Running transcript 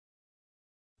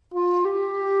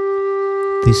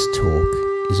This talk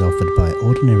is offered by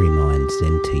Ordinary Mind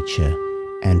Zen teacher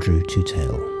Andrew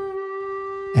Tutel.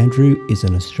 Andrew is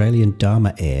an Australian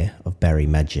Dharma heir of Barry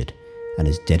Magid and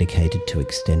is dedicated to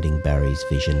extending Barry's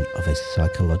vision of a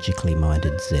psychologically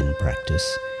minded Zen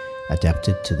practice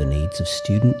adapted to the needs of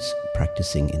students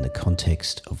practicing in the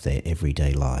context of their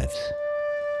everyday lives.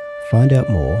 Find out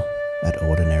more at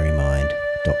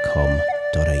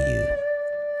ordinarymind.com.au.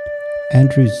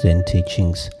 Andrew's Zen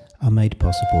teachings are made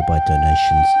possible by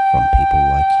donations from people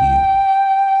like you.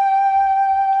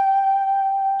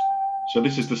 So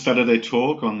this is the Saturday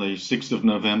talk on the 6th of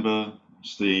November.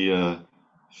 It's the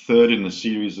third in a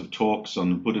series of talks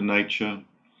on Buddha nature.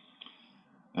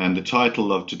 And the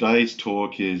title of today's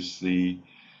talk is the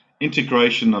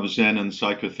integration of Zen and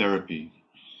psychotherapy.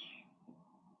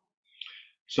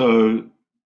 So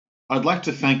I'd like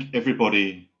to thank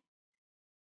everybody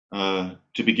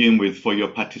to begin with for your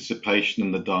participation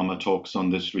in the Dharma talks on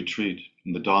this retreat,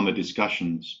 in the Dharma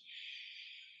discussions.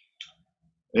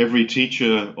 Every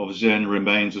teacher of Zen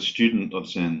remains a student of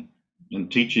Zen, and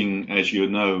teaching, as you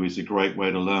know, is a great way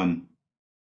to learn.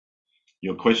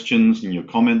 Your questions and your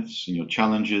comments and your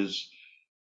challenges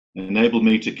enable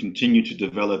me to continue to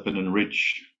develop and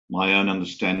enrich my own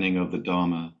understanding of the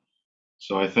Dharma.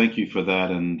 So I thank you for that,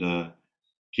 and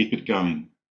keep it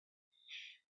going.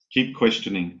 Keep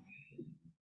questioning.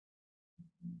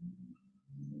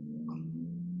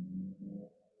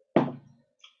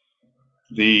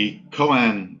 The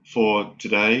koan for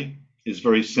today is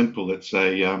very simple. It's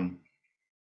a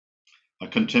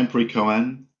contemporary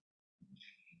koan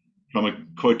from a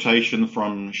quotation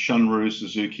from Shunryu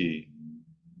Suzuki,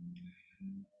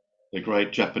 the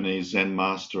great Japanese Zen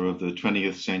master of the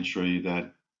 20th century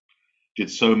that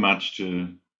did so much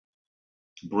to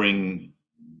bring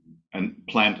and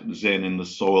plant Zen in the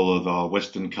soil of our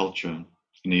Western culture.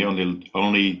 And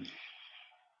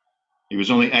he was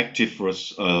only active for a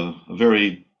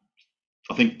very,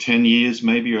 I think 10 years,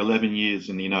 maybe, or 11 years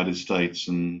in the United States,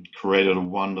 and created a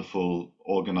wonderful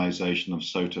organization of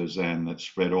Soto Zen that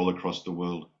spread all across the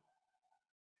world.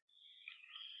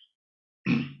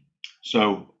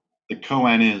 So the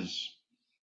koan is,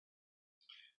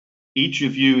 each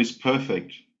of you is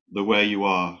perfect the way you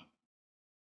are,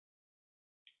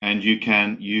 and you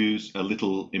can use a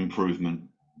little improvement.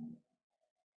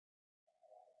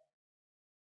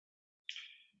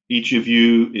 Each of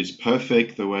you is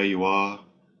perfect the way you are,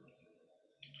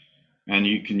 and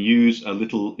you can use a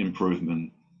little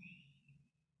improvement.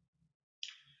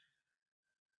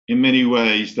 In many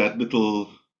ways, that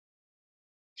little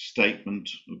statement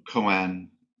of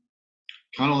koan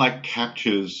kind of like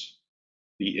captures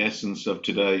the essence of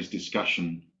today's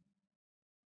discussion.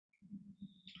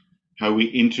 How we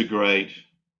integrate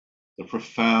the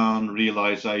profound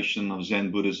realization of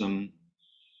Zen Buddhism,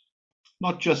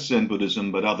 not just Zen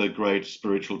Buddhism, but other great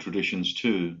spiritual traditions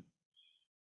too,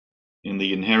 in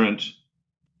the inherent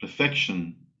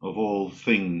perfection of all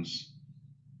things,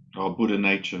 our Buddha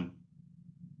nature,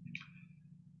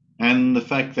 and the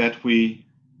fact that we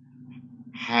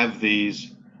have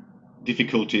these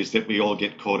difficulties that we all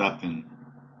get caught up in.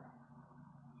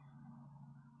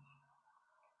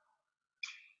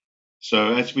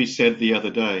 So as we said the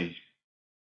other day,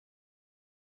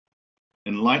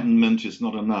 enlightenment is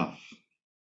not enough.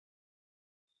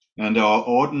 And our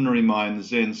Ordinary Mind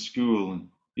Zen school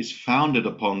is founded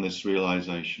upon this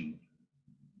realization.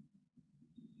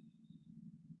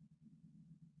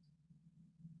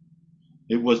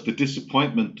 It was the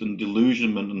disappointment and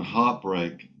delusionment and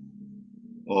heartbreak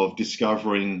of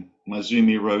discovering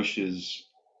Maezumi Roshi's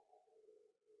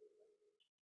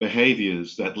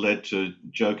behaviors that led to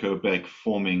Joko Beck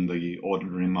forming the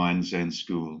Ordinary Mind Zen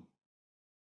school.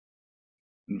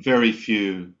 And very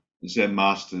few Zen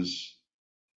masters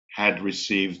had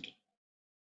received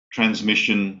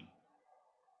transmission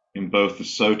in both the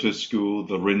Soto school,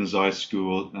 the Rinzai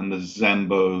school, and the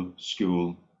Zambo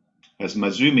school, as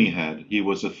Maezumi had. He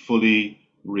was a fully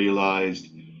realized,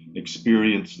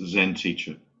 experienced Zen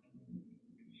teacher.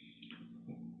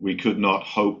 We could not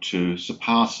hope to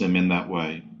surpass him in that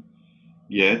way.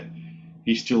 Yet,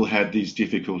 he still had these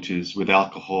difficulties with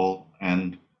alcohol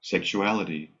and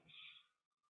sexuality.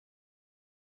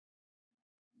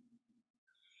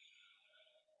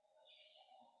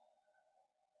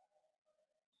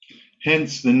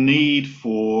 Hence the need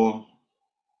for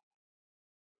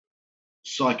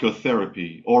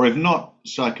psychotherapy, or if not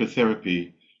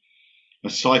psychotherapy, a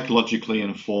psychologically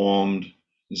informed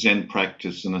Zen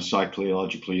practice and a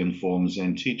psychologically informed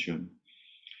Zen teacher,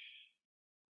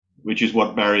 which is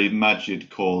what Barry Magid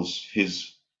calls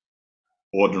his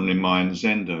Ordinary Mind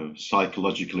Zendo,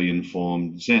 psychologically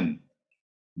informed Zen.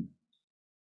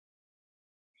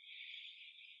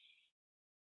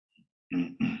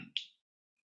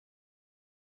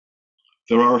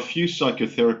 There are a few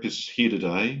psychotherapists here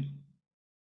today,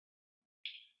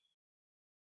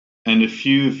 and a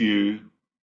few of you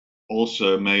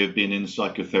also may have been in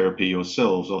psychotherapy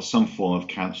yourselves or some form of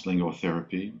counseling or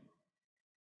therapy.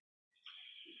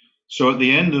 So at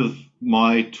the end of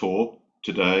my talk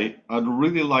today, I'd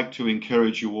really like to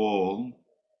encourage you all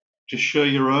to share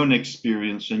your own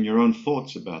experience and your own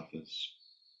thoughts about this.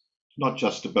 Not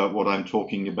just about what I'm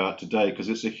talking about today, because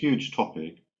it's a huge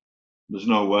topic. There's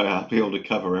no way I'll be able to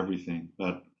cover everything,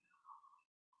 but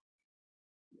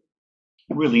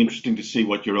really interesting to see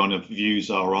what your own views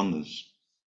are on this.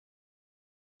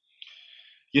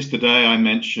 Yesterday I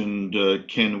mentioned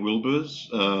Ken Wilber's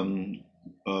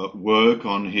work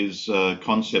on his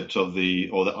concept of the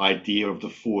idea of the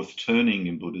fourth turning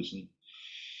in Buddhism.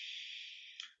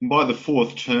 And by the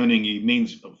fourth turning, he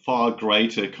means a far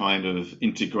greater kind of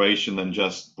integration than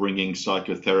just bringing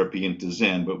psychotherapy into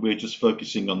Zen, but we're just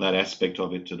focusing on that aspect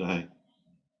of it today.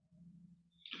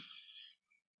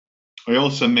 I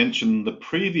also mentioned the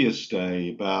previous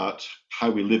day about how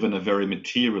we live in a very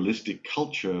materialistic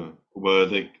culture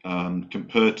where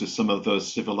compared to some of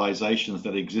those civilizations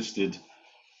that existed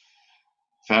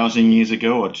 1,000 years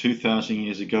ago or 2,000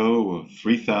 years ago or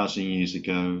 3,000 years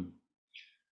ago,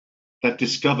 that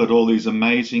discovered all these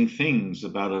amazing things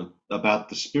about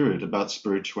the spirit, about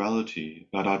spirituality,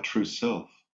 about our true self,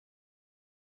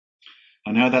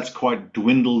 and how that's quite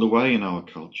dwindled away in our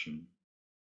culture.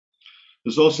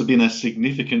 There's also been a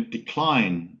significant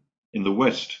decline in the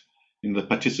West in the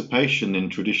participation in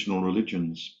traditional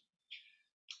religions.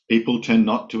 People tend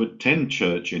not to attend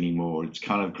church anymore. It's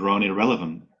kind of grown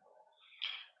irrelevant.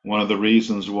 One of the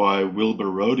reasons why Wilber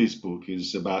wrote his book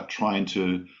is about trying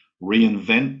to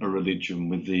reinvent a religion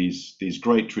with these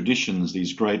great traditions,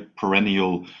 these great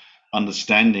perennial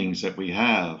understandings that we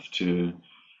have, to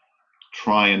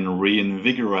try and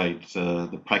reinvigorate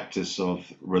the practice of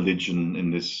religion in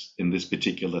this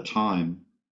particular time.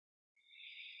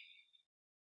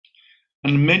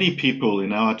 And many people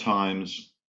in our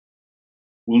times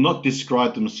will tend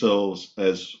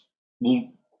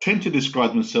to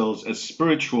describe themselves as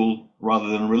spiritual rather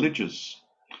than religious.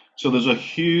 So there's a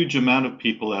huge amount of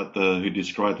people out there who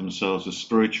describe themselves as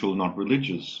spiritual, not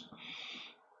religious.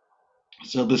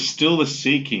 So there's still the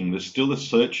seeking, there's still the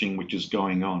searching which is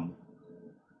going on.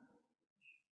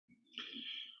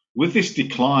 With this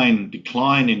decline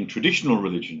in traditional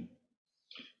religion,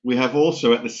 we have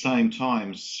also at the same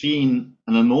time seen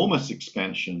an enormous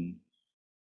expansion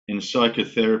in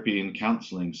psychotherapy and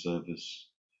counseling services,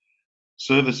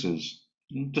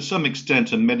 to some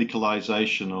extent a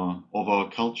medicalization of our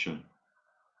culture.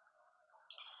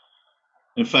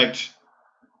 In fact,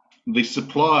 the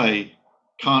supply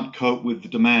can't cope with the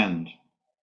demand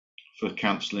for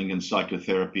counseling and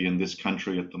psychotherapy in this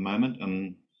country at the moment,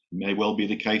 and may well be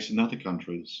the case in other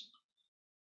countries.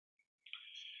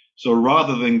 So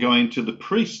rather than going to the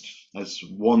priest, as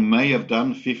one may have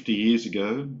done 50 years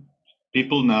ago,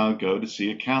 people now go to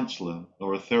see a counselor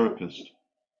or a therapist.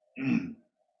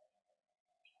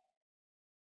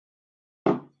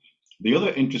 The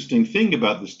other interesting thing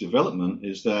about this development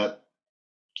is that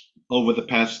over the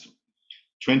past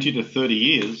 20 to 30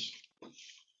 years,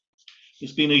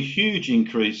 there's been a huge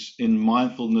increase in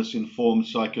mindfulness-informed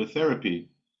psychotherapy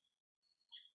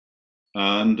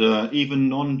and even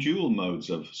non-dual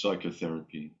modes of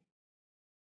psychotherapy.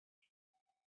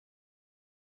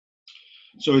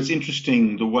 So it's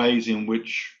interesting the ways in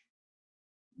which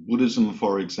Buddhism,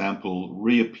 for example,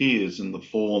 reappears in the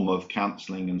form of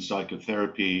counseling and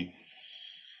psychotherapy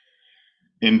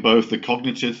in both the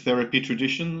cognitive therapy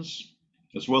traditions,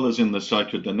 as well as in the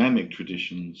psychodynamic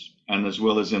traditions, and as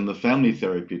well as in the family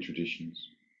therapy traditions.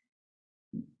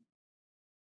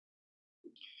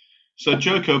 So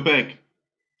Joko Beck,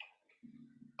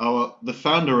 the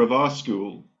founder of our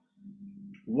school,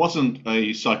 wasn't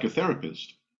a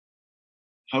psychotherapist.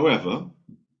 However,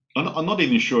 I'm not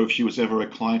even sure if she was ever a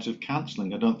client of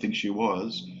counseling. I don't think she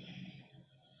was.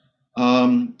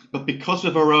 But because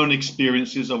of her own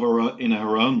experiences in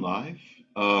her own life,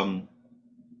 her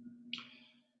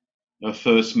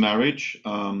first marriage,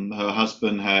 her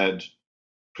husband had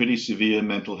pretty severe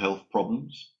mental health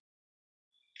problems.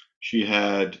 She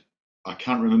had, I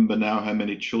can't remember now how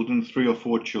many children, 3 or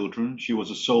 4 children. She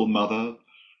was a sole mother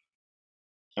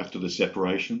after the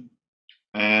separation.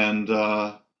 And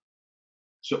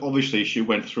so obviously she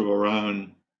went through her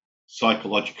own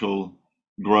psychological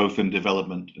growth and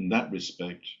development in that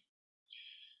respect.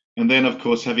 And then, of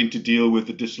course, having to deal with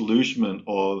the disillusionment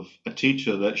of a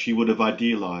teacher that she would have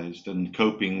idealized, and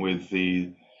coping with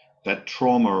that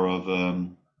trauma of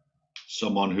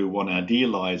someone who one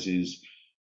idealizes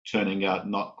turning out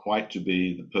not quite to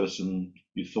be the person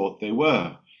you thought they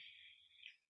were.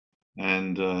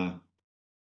 And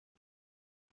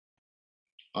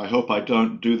I hope I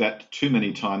don't do that too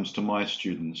many times to my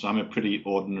students. I'm a pretty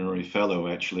ordinary fellow,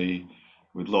 actually,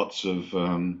 with lots of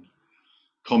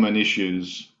common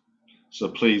issues. So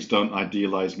please don't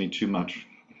idealize me too much.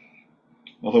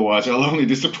 Otherwise, I'll only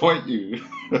disappoint you.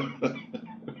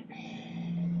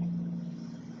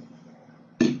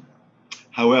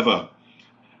 However,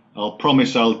 I'll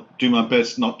promise I'll do my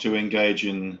best not to engage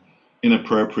in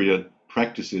inappropriate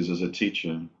practices as a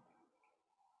teacher.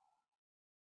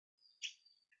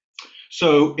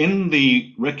 So in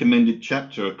the recommended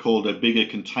chapter called A Bigger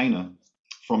Container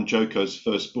from Joko's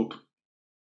first book,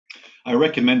 I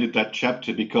recommended that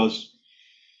chapter because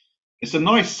it's a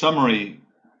nice summary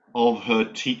of her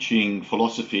teaching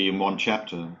philosophy in one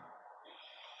chapter.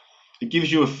 It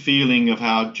gives you a feeling of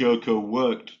how Joko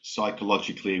worked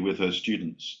psychologically with her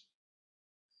students.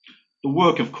 The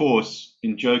work, of course,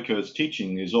 in Joko's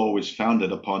teaching is always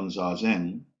founded upon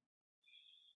Zazen,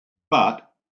 but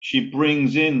she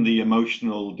brings in the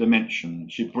emotional dimension.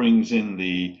 She brings in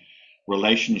the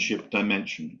relationship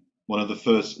dimension. One of the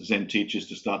first Zen teachers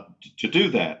to start to do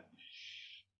that.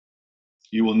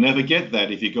 You will never get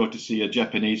that if you go to see a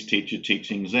Japanese teacher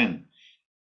teaching Zen.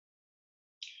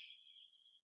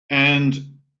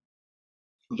 And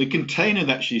the container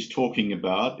that she's talking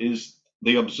about is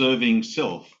the observing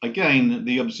self. Again,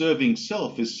 the observing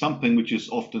self is something which is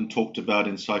often talked about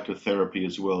in psychotherapy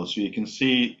as well. So you can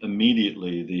see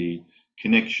immediately the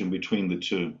connection between the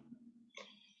two.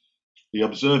 The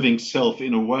observing self,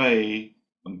 in a way,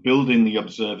 and building the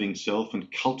observing self and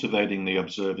cultivating the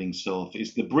observing self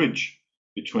is the bridge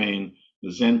between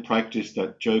the Zen practice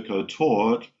that Joko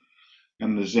taught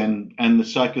and the Zen and the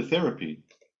psychotherapy.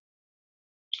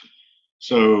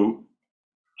 So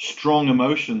strong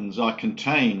emotions are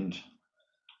contained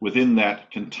within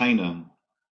that container.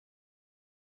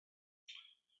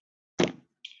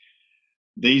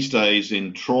 These days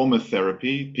in trauma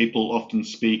therapy, people often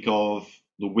speak of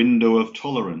the window of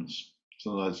tolerance.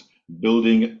 So that's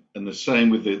building, and the same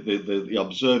with the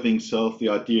observing self, the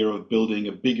idea of building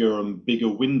a bigger and bigger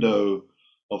window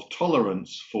of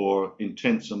tolerance for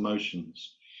intense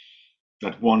emotions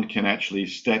that one can actually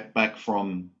step back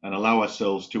from and allow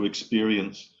ourselves to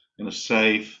experience in a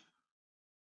safe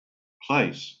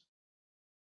place.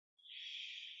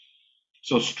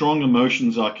 So strong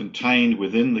emotions are contained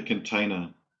within the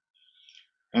container.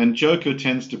 And Joko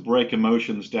tends to break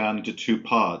emotions down into two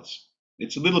parts.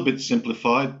 It's a little bit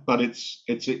simplified, but it's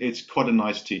quite a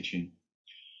nice teaching.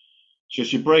 So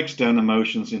she breaks down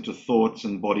emotions into thoughts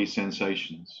and body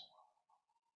sensations.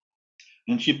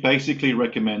 And she basically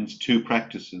recommends two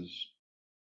practices.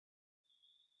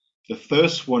 The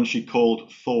first one she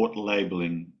called thought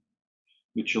labeling,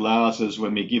 which allows us,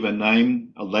 when we give a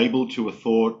name, a label to a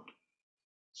thought,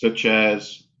 such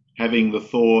as having the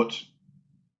thought,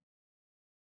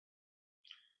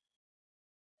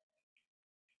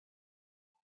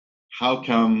 how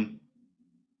come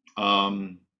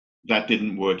that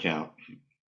didn't work out?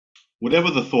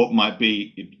 Whatever the thought might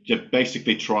be, you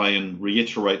basically try and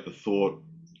reiterate the thought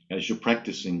as you're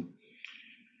practicing.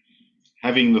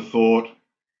 Having the thought,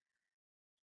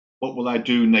 what will I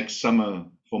do next summer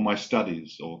for my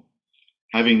studies? Or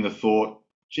having the thought,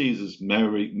 Jesus,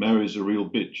 Mary's a real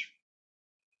bitch.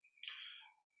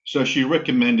 So she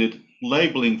recommended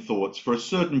labeling thoughts for a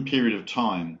certain period of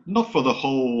time, not for the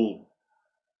whole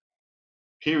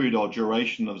period or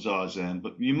duration of Zazen,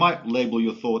 but you might label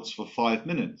your thoughts for 5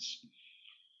 minutes.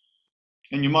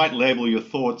 And you might label your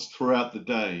thoughts throughout the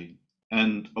day.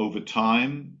 And over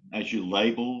time, as you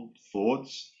label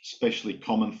thoughts, especially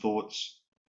common thoughts,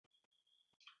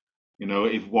 you know,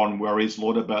 if one worries a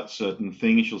lot about certain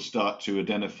things, you'll start to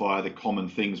identify the common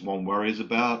things one worries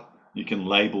about. You can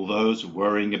label those: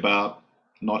 worrying about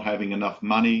not having enough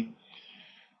money,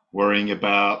 worrying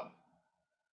about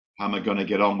how am I going to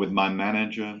get on with my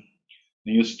manager. And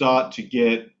you'll start to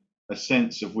get a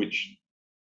sense of which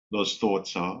those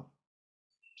thoughts are.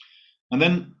 And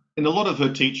then in a lot of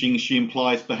her teaching, she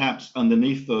implies perhaps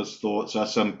underneath those thoughts are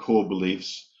some core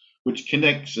beliefs, which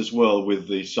connects as well with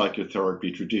the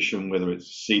psychotherapy tradition, whether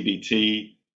it's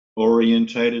CBT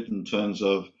orientated in terms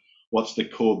of what's the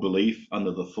core belief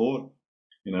under the thought.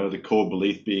 You know, the core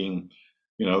belief being,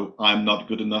 you know, I'm not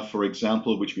good enough, for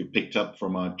example, which we picked up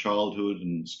from our childhood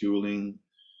and schooling.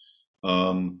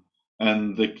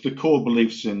 And the core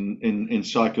beliefs in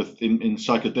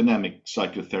psychodynamic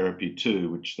psychotherapy too,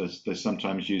 which they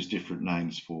sometimes use different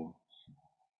names for.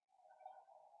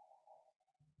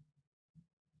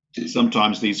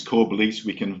 Sometimes these core beliefs,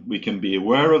 we can be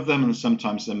aware of them, and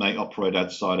sometimes they may operate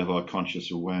outside of our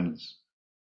conscious awareness.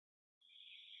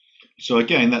 So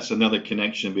again, that's another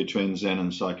connection between Zen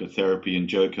and psychotherapy and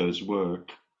Joko's work.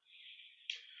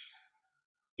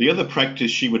 The other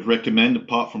practice she would recommend,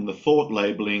 apart from the thought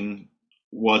labeling,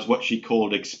 was what she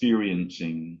called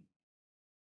experiencing.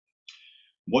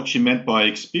 What she meant by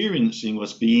experiencing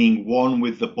was being one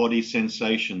with the body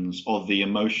sensations of the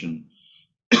emotion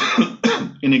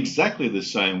in exactly the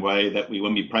same way that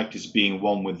when we practice being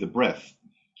one with the breath.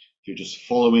 If you're just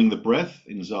following the breath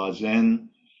in Zazen,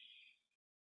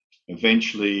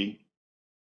 eventually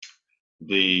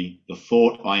the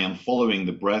thought, I am following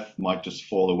the breath, might just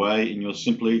fall away, and you're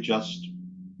simply just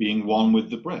being one with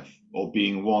the breath, or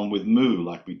being one with Mu,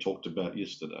 like we talked about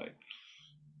yesterday.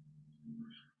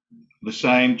 The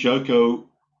same, Joko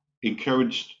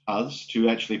encouraged us to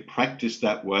actually practice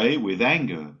that way with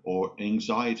anger or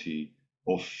anxiety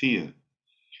or fear.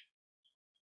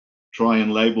 Try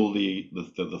and label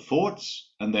the thoughts,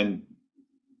 and then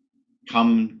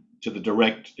come to the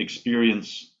direct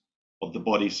experience of the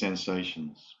body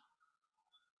sensations.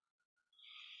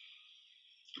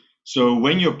 So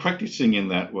when you're practicing in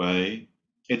that way,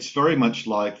 it's very much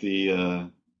like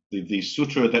the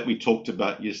sutra that we talked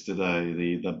about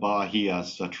yesterday, the Bahiya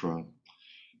Sutra.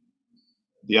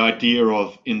 The idea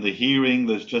of in the hearing,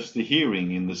 there's just the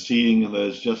hearing. In the seeing,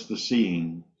 there's just the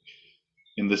seeing.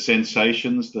 In the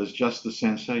sensations, there's just the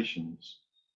sensations.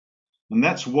 And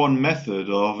that's one method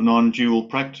of non-dual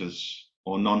practice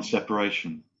or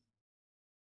non-separation.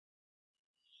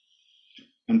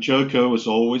 And Joko was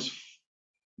always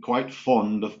quite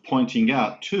fond of pointing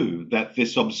out too that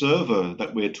this observer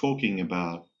that we're talking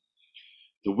about,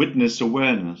 the witness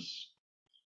awareness,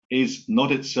 is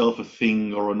not itself a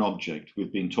thing or an object.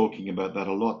 We've been talking about that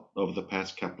a lot over the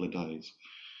past couple of days.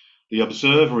 The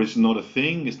observer is not a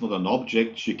thing, it's not an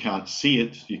object, you can't see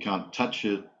it, you can't touch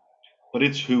it, but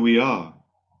it's who we are.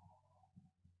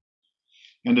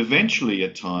 And eventually,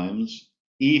 at times,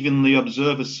 even the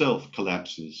observer self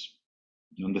collapses,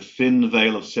 and the thin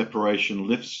veil of separation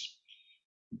lifts,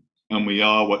 and we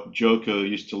are what Joko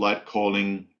used to like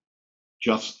calling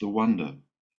just the wonder.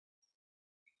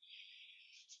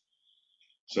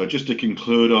 So just to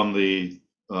conclude on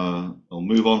I'll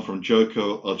move on from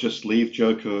Joko. I'll just leave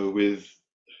Joko with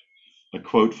a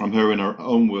quote from her in her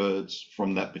own words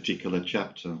from that particular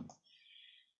chapter.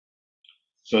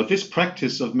 So this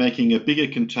practice of making a bigger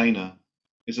container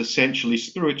is essentially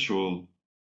spiritual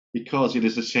because it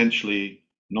is essentially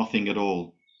nothing at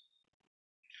all.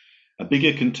 A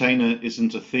bigger container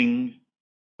isn't a thing.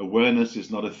 Awareness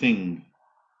is not a thing.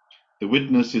 The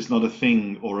witness is not a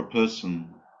thing or a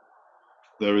person.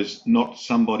 There is not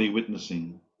somebody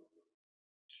witnessing.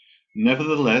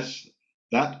 Nevertheless,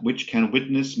 that which can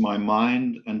witness my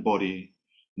mind and body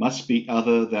must be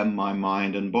other than my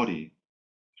mind and body.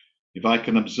 If I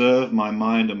can observe my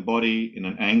mind and body in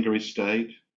an angry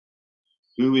state,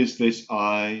 who is this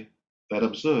I that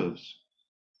observes?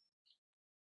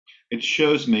 It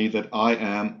shows me that I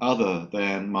am other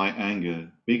than my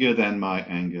anger, bigger than my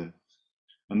anger.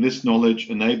 And this knowledge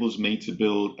enables me to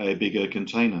build a bigger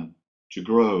container, to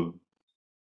grow.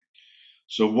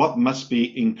 So what must be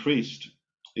increased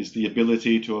is the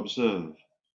ability to observe.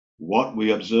 What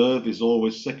we observe is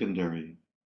always secondary.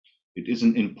 It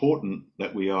isn't important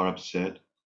that we are upset.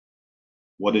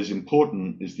 What is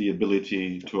important is the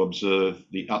ability to observe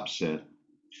the upset.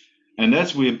 And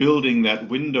as we're building that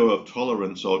window of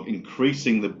tolerance or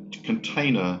increasing the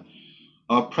container,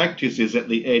 our practice is at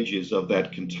the edges of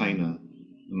that container.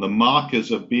 And the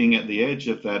markers of being at the edge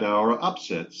of that are our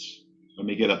upsets. When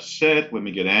we get upset, when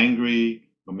we get angry,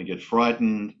 when we get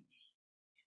frightened,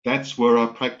 that's where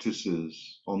our practice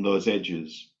is, on those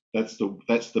edges. That's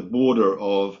the border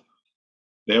of,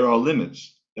 there are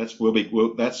limits. That's where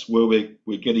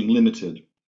we're getting limited.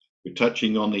 We're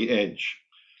touching on the edge.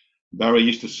 Barry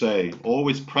used to say,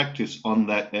 always practice on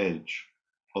that edge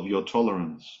of your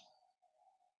tolerance.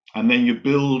 And then you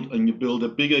build a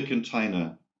bigger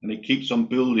container, and it keeps on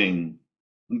building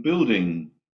and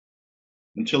building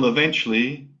until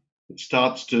eventually it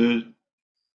starts to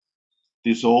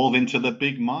dissolve into the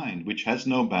big mind, which has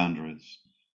no boundaries.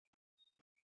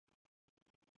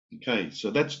 Okay,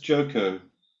 so that's Joko.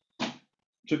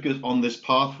 Took us on this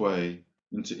pathway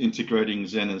into integrating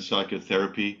Zen and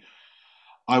psychotherapy.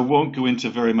 I won't go into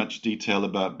very much detail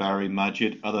about Barry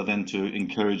Magid other than to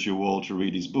encourage you all to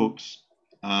read his books.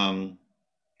 But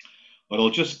I'll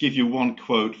just give you one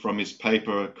quote from his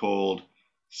paper called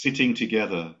Sitting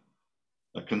Together,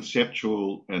 a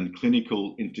conceptual and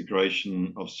clinical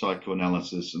integration of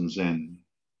psychoanalysis and Zen.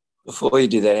 Before you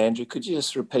do that, Andrew, could you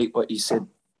just repeat what you said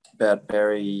about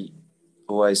Barry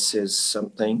always says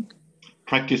something.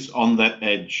 Practice on that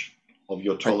edge of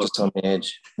your tolerance. Practice on the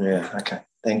edge. Yeah, okay.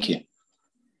 Thank you.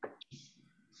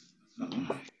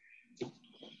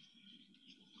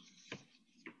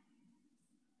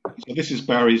 So this is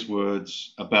Barry's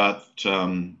words about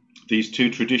these two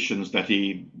traditions that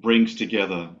he brings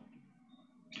together.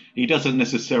 He doesn't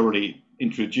necessarily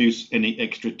introduce any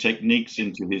extra techniques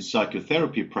into his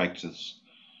psychotherapy practice,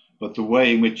 but the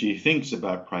way in which he thinks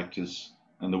about practice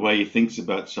and the way he thinks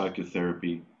about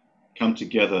psychotherapy come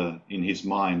together in his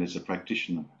mind as a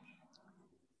practitioner.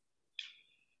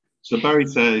 So Barry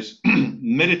says,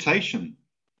 meditation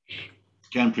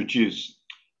can produce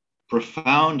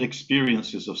profound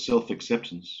experiences of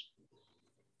self-acceptance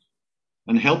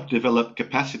and help develop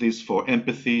capacities for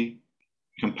empathy,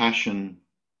 compassion,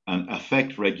 and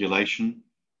affect regulation,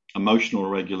 emotional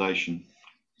regulation,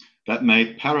 that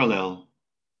may parallel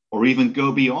or even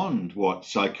go beyond what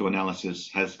psychoanalysis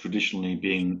has traditionally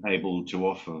been able to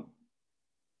offer.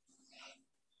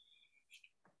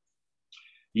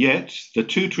 Yet, the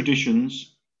two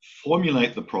traditions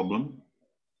formulate the problem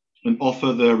and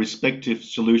offer their respective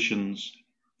solutions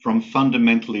from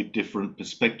fundamentally different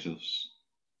perspectives.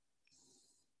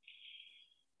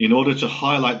 In order to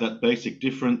highlight that basic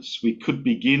difference, we could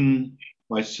begin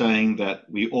by saying that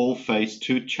we all face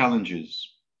two challenges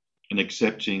in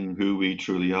accepting who we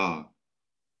truly are.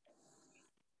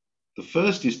 The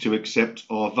first is to accept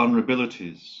our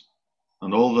vulnerabilities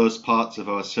and all those parts of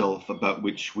ourselves about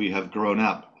which we have grown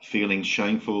up feeling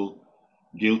shameful,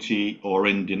 guilty, or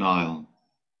in denial.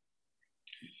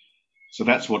 So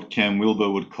that's what Cam Wilber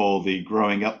would call the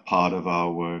growing up part of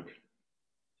our work.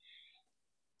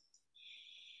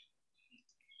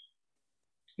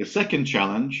 The second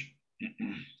challenge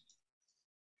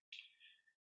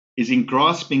is in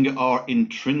grasping our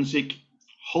intrinsic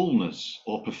wholeness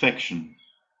or perfection.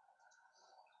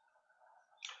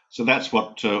 So that's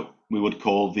what we would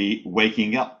call the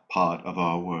waking up part of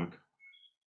our work.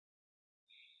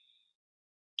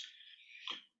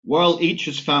 While each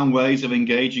has found ways of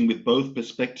engaging with both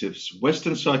perspectives,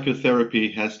 Western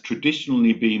psychotherapy has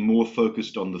traditionally been more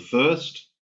focused on the first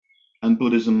and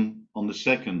Buddhism on the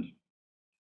second.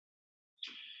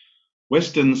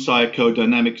 Western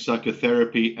psychodynamic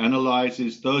psychotherapy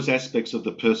analyzes those aspects of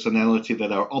the personality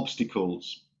that are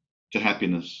obstacles to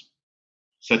happiness,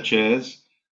 such as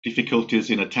difficulties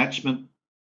in attachment,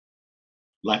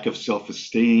 lack of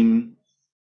self-esteem,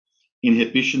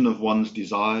 inhibition of one's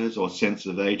desires or sense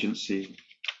of agency,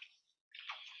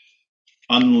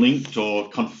 unlinked or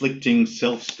conflicting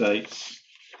self-states,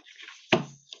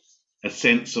 a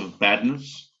sense of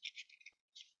badness,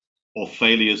 or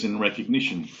failures in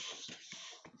recognition.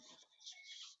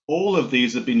 All of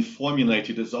these have been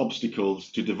formulated as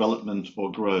obstacles to development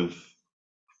or growth,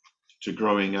 to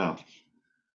growing up.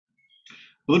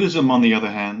 Buddhism, on the other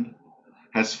hand,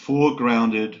 has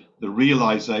foregrounded the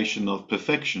realization of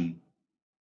perfection,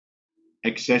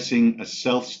 accessing a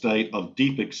self-state of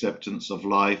deep acceptance of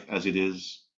life as it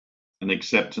is, an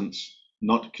acceptance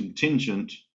not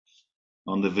contingent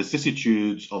on the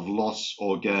vicissitudes of loss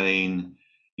or gain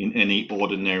in any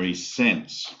ordinary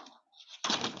sense.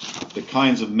 The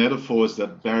kinds of metaphors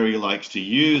that Barry likes to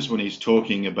use when he's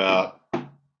talking about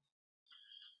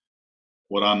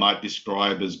what I might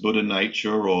describe as Buddha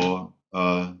nature or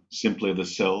simply the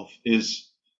self is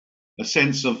a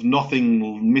sense of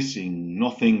nothing missing,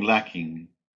 nothing lacking.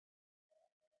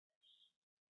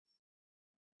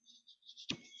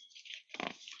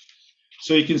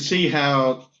 So you can see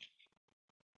how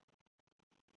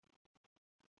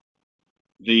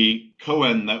the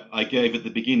koan that I gave at the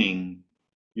beginning,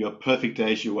 you're perfect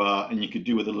as you are, and you could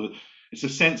do with a little, it's a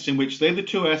sense in which they're the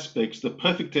two aspects. The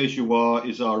perfect as you are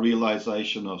is our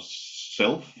realization of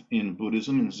self in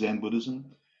Buddhism, in Zen Buddhism.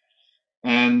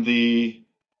 And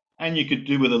you could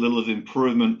do with a little of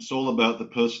improvement. It's all about the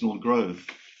personal growth,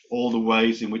 all the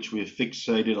ways in which we're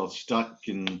fixated or stuck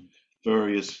in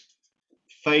various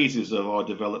phases of our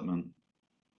development.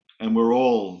 And we're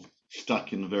all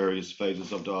stuck in various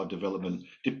phases of our development,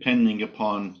 depending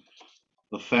upon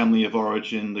the family of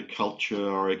origin, the culture,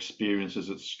 our experiences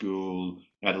at school,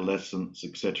 adolescence,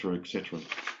 etc., etc.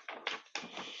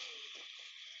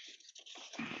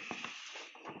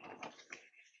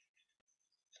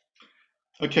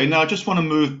 Okay, now I just want to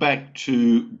move back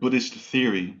to Buddhist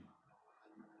theory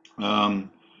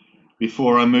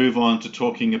before I move on to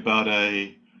talking about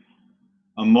a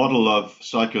model of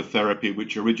psychotherapy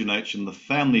which originates in the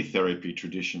family therapy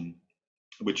tradition,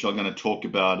 which I'm going to talk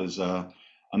about as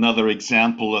another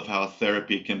example of how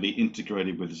therapy can be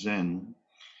integrated with Zen.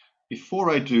 Before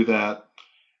I do that,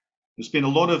 There's been a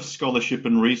lot of scholarship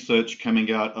and research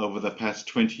coming out over the past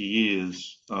 20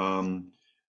 years on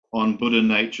Buddha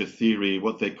nature theory,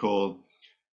 what they call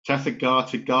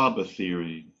Tathagata-Garbha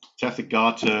theory.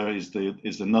 Tathagata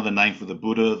is another name for the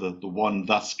Buddha, the one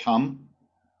thus come.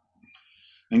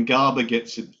 And Garbha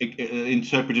gets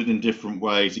interpreted in different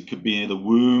ways. It could be the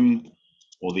womb,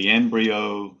 or the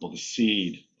embryo, or the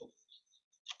seed.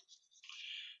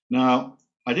 Now,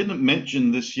 I didn't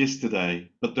mention this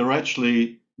yesterday, but there are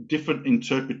actually different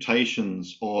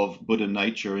interpretations of Buddha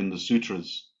nature in the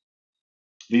sutras.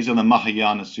 These are the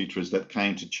Mahayana sutras that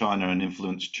came to China and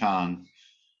influenced Chan.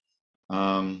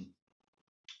 And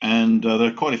there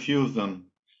are quite a few of them,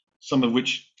 some of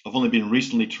which have only been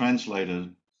recently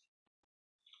translated.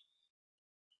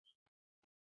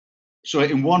 So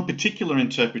in one particular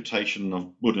interpretation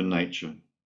of Buddha nature,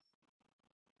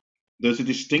 there's a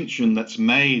distinction that's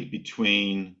made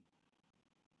between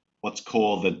what's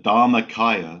called the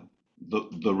Dharmakaya,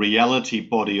 the reality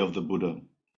body of the Buddha,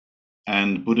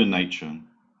 and Buddha nature.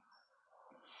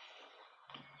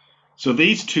 So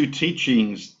these two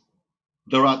teachings,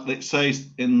 there are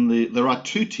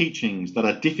two teachings that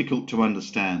are difficult to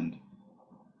understand.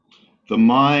 The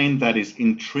mind that is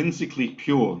intrinsically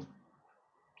pure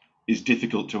is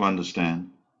difficult to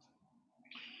understand,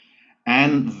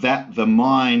 and that the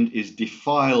mind is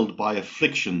defiled by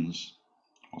afflictions,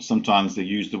 or sometimes they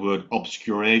use the word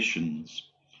obscurations.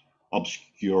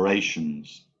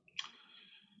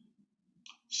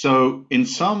 So in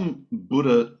some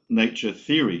Buddha nature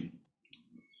theory,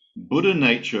 Buddha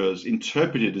nature is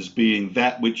interpreted as being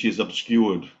that which is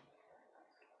obscured,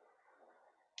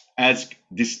 as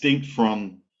distinct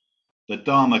from the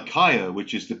Dharmakaya,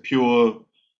 which is the pure,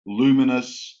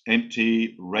 luminous,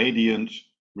 empty, radiant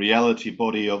reality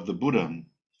body of the Buddha,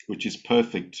 which is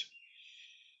perfect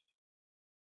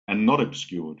and not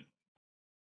obscured.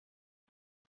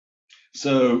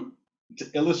 So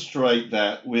to illustrate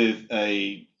that with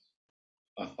I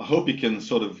hope you can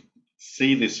sort of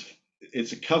see this.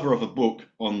 It's a cover of a book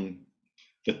on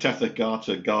the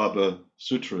Tathagata-Garbha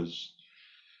Sutras.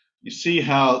 You see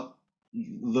how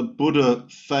the Buddha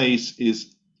face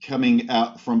is coming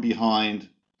out from behind,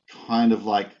 kind of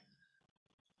like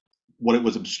what it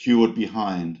was obscured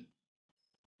behind,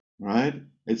 right?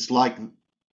 It's like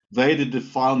they're the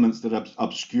defilements that are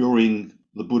obscuring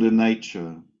the Buddha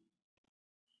nature.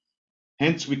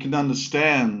 Hence, we can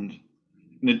understand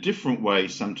in a different way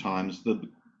sometimes the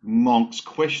monk's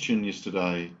question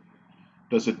yesterday,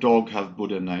 does a dog have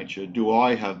Buddha nature? Do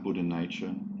I have Buddha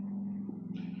nature?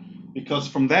 Because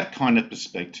from that kind of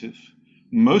perspective,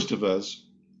 most of us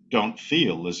don't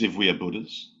feel as if we are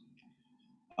Buddhas.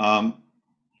 The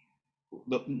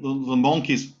monk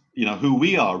is, who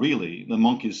we are really. The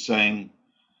monk is saying,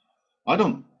 I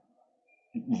don't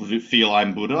feel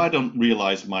I'm Buddha. I don't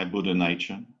realize my Buddha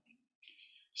nature.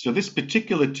 So this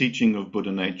particular teaching of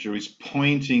Buddha nature is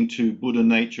pointing to Buddha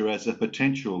nature as a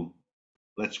potential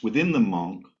that's within the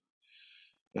monk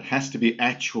that has to be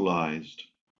actualized.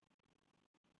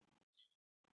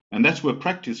 And that's where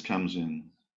practice comes in.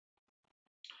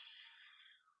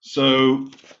 So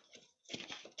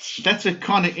that's a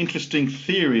kind of interesting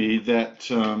theory that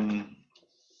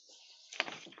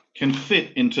can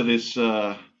fit into this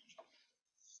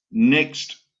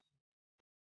next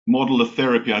model of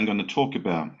therapy I'm going to talk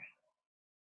about.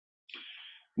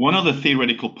 One other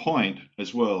theoretical point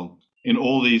as well in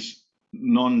all these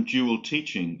non-dual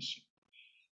teachings,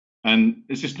 and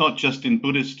this is not just in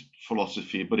Buddhist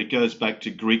philosophy, but it goes back to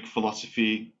Greek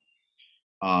philosophy,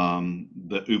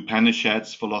 the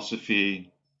Upanishads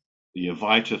philosophy, the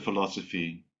Advaita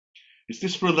philosophy. It's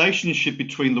this relationship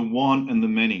between the one and the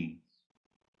many.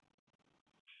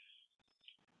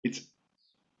 It's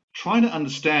trying to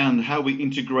understand how we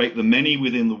integrate the many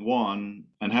within the one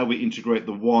and how we integrate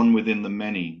the one within the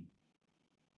many.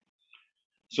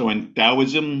 So in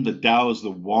Taoism, the Tao is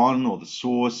the one or the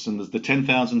source, and there's the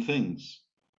 10,000 things.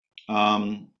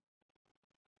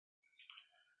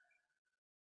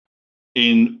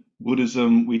 In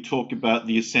Buddhism, we talk about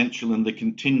the essential and the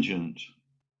contingent.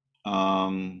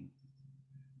 And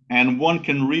one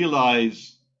can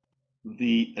realize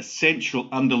the essential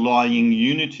underlying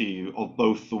unity of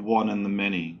both the one and the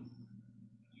many.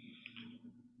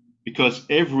 Because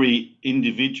every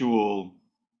individual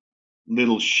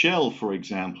little shell, for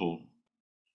example,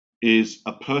 is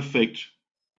a perfect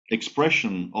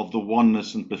expression of the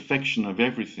oneness and perfection of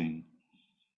everything.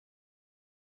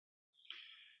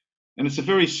 And it's a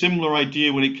very similar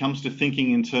idea when it comes to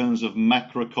thinking in terms of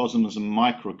macrocosms and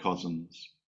microcosms.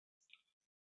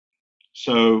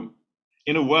 So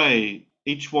in a way,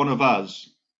 each one of us,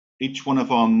 each one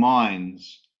of our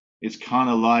minds is kind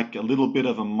of like a little bit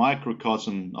of a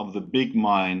microcosm of the big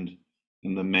mind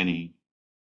and the many.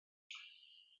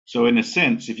 So in a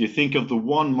sense, if you think of the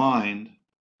one mind,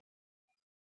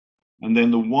 and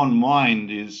then the one mind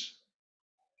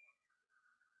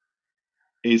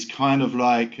is kind of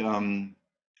like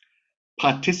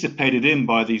participated in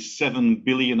by these 7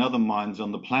 billion other minds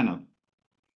on the planet.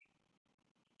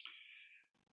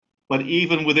 But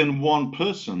even within one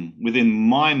person, within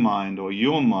my mind or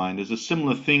your mind, there's a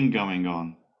similar thing going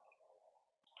on.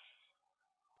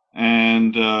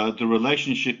 And the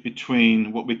relationship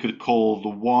between what we could call the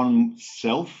one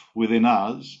self within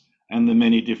us and the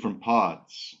many different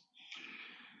parts.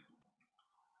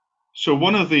 So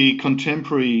one of the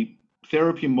contemporary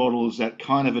therapy models that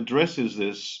kind of addresses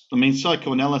this, I mean,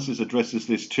 psychoanalysis addresses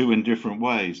this too in different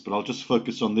ways, but I'll just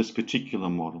focus on this particular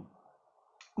model.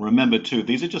 Remember too,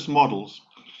 these are just models.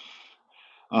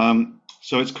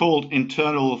 So it's called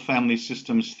internal family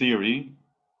systems theory,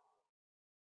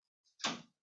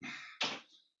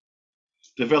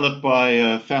 developed by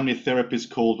a family therapist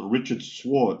called Richard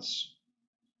Schwartz.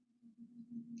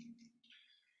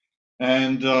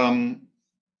 And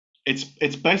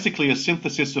it's basically a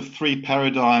synthesis of 3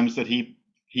 paradigms that he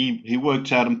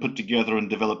worked out and put together and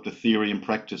developed a theory and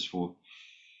practice for.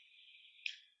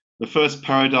 The first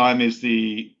paradigm is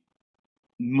the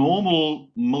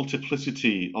normal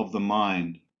multiplicity of the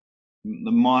mind.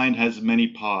 The mind has many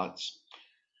parts.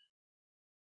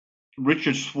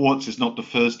 Richard Schwartz is not the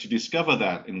first to discover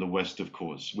that in the West, of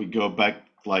course. We go back,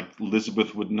 like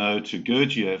Elizabeth would know, to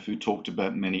Gurdjieff, who talked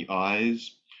about many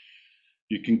eyes.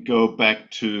 You can go back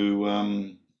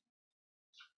to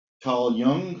Carl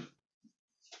Jung,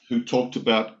 who talked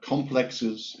about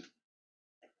complexes.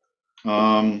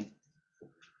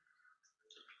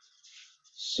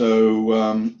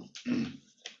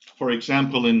 For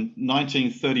example, in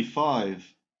 1935,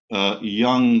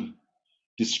 Jung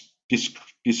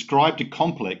described a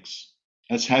complex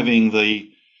as having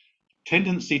the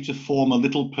tendency to form a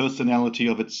little personality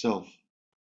of itself.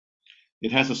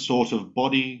 It has a sort of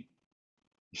body,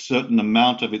 a certain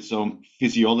amount of its own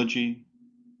physiology.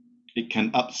 It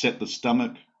can upset the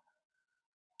stomach.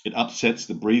 It upsets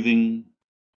the breathing.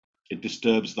 It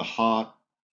disturbs the heart.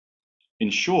 In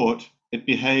short, it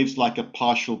behaves like a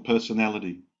partial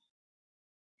personality.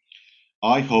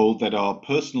 I hold that our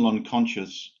personal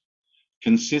unconscious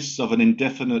consists of an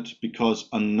indefinite because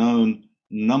unknown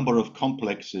number of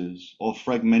complexes or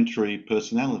fragmentary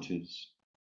personalities.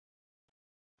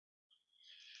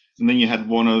 And then you had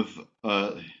one of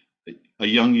a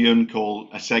Jungian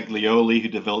called Asaglioli, who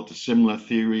developed a similar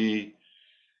theory,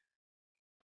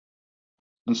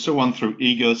 and so on through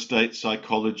ego state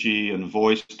psychology and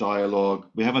voice dialogue.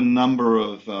 We have a number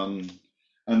of, and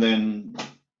then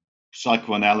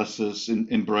psychoanalysis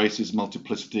embraces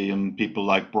multiplicity, and people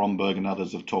like Bromberg and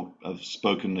others have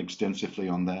spoken extensively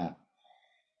on that.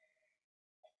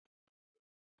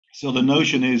 So the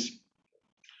notion is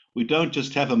we don't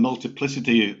just have a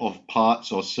multiplicity of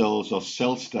parts or cells or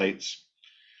cell states.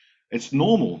 It's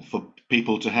normal for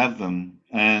people to have them,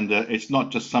 and it's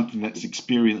not just something that's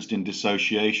experienced in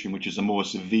dissociation, which is a more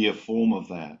severe form of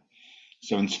that.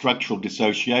 So in structural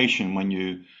dissociation, when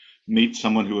you meet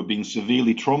someone who have been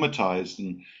severely traumatized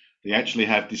and they actually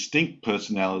have distinct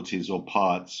personalities or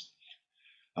parts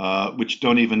which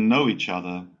don't even know each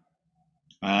other,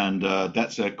 and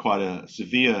that's quite a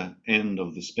severe end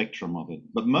of the spectrum of it.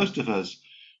 But most of us,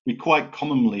 we quite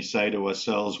commonly say to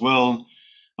ourselves, well,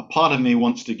 a part of me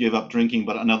wants to give up drinking,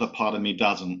 but another part of me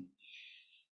doesn't.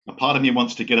 A part of me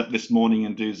wants to get up this morning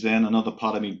and do Zen. Another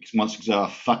part of me wants to say, oh,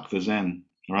 fuck the Zen,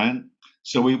 right?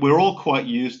 So we're all quite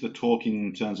used to talking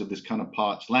in terms of this kind of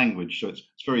parts language. So it's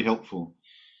very helpful.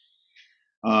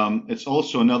 It's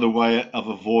also another way of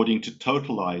avoiding to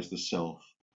totalize the self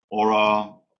or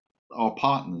our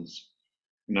partners.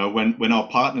 You know, when our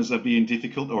partners are being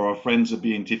difficult or our friends are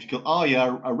being difficult, oh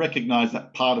yeah, I recognize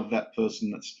that part of that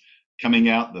person that's coming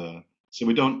out there. So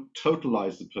we don't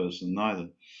totalize the person neither.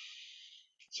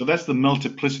 So that's the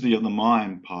multiplicity of the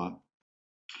mind part.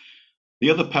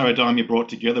 The other paradigm you brought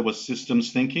together was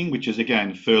systems thinking, which is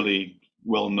again fairly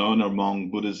well known among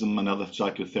Buddhism and other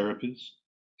psychotherapies.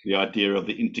 The idea of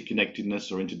the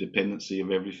interconnectedness or interdependency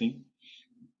of everything.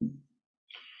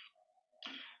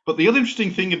 But the other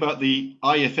interesting thing about the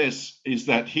IFS is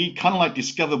that he kind of like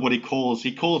discovered what he calls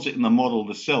it in the model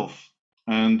the self.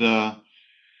 And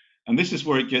this is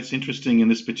where it gets interesting in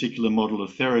this particular model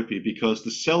of therapy, because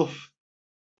the self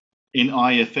in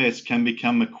IFS can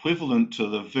become equivalent to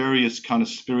the various kind of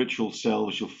spiritual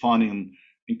selves you'll find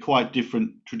in quite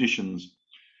different traditions.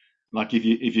 Like if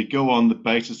you go on the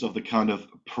basis of the kind of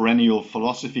perennial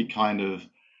philosophy kind of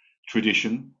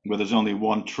tradition, where there's only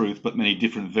one truth but many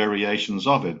different variations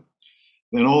of it,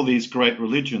 then all these great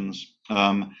religions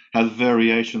have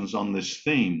variations on this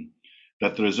theme,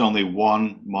 that there is only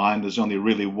one mind, there's only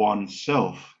really one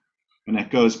self, and it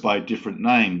goes by different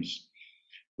names,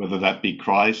 whether that be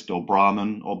Christ or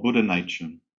Brahman or Buddha nature,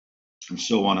 and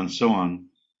so on and so on.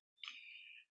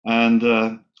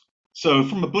 And so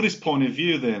from a Buddhist point of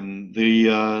view, then,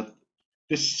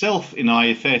 this self in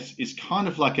IFS is kind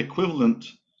of like equivalent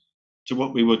to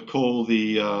what we would call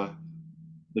the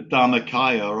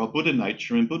Dharmakaya or Buddha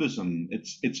nature in Buddhism.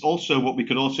 It's also what we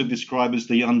could also describe as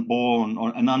the unborn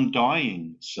or an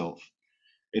undying self.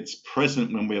 It's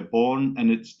present when we're born,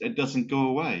 and it doesn't go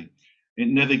away. It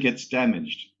never gets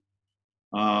damaged.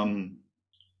 On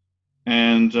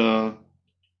the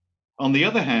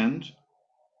other hand,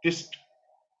 this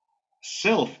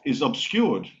self is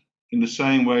obscured in the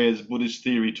same way as Buddhist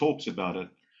theory talks about it,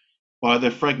 by the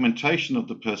fragmentation of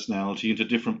the personality into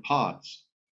different parts.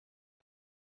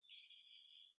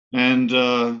 And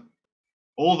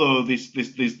although this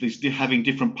having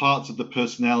different parts of the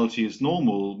personality is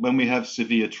normal, when we have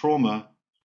severe trauma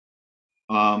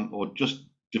or just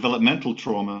developmental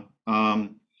trauma,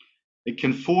 it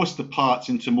can force the parts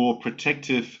into more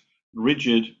protective,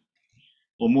 rigid,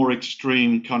 or more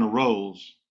extreme kind of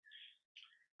roles,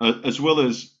 as well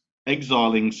as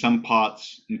exiling some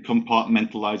parts and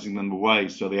compartmentalizing them away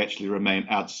so they actually remain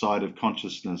outside of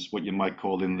consciousness, what you might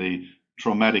call in the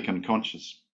traumatic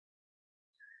unconscious.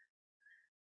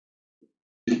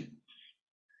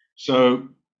 So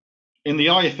in the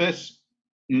IFS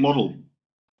model,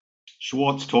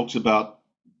 Schwartz talks about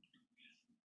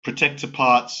protector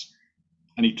parts,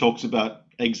 and he talks about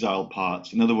exile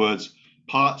parts. In other words,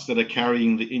 parts that are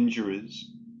carrying the injuries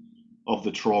of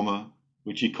the trauma,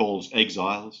 which he calls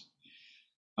exiles,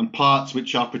 and parts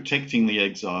which are protecting the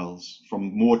exiles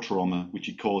from more trauma, which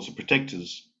he calls the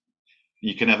protectors.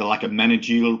 You can have like a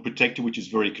managerial protector, which is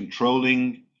very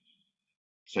controlling,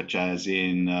 such as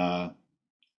in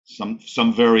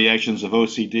some variations of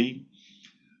OCD,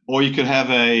 or you could have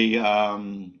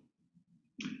a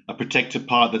protector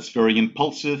part that's very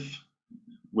impulsive,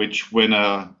 which when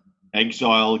a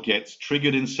exile gets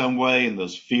triggered in some way and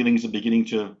those feelings are beginning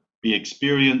to be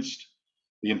experienced,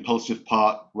 the impulsive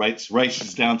part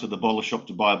races down to the bottle shop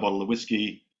to buy a bottle of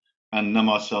whiskey and numb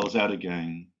ourselves out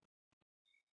again.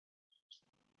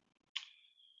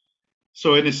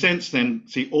 So in a sense then,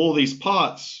 see, all these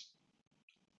parts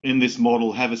in this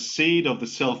model have a seed of the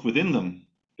self within them.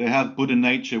 They have Buddha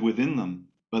nature within them,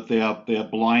 but they are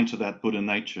blind to that Buddha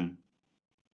nature.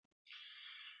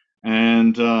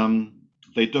 And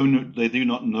they do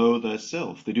not know their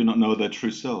self. They do not know their true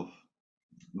self.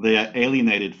 They are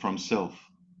alienated from self.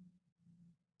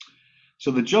 So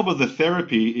the job of the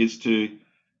therapy is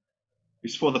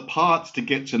for the parts to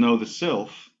get to know the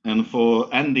self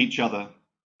and each other,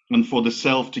 and for the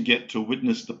self to get to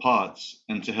witness the parts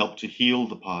and to help to heal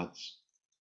the parts.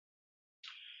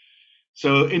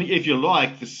 So if you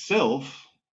like, the self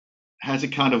has a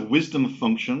kind of wisdom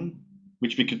function,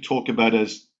 which we could talk about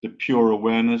as the pure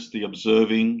awareness, the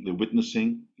observing, the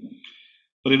witnessing.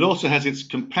 But it also has its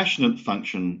compassionate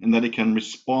function in that it can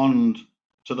respond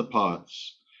to the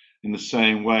parts in the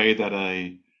same way that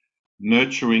a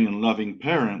nurturing and loving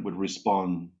parent would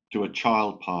respond to a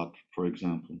child part, for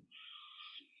example.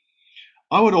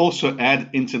 I would also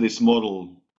add into this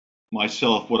model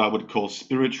myself what I would call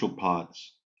spiritual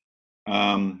parts.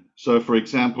 So for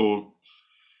example,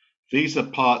 these are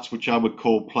parts which I would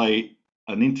call play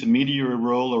an intermediary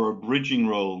role or a bridging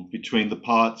role between the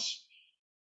parts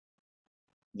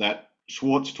that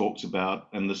Schwartz talks about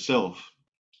and the self.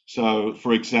 So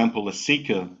for example, the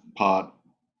seeker part,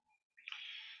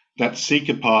 that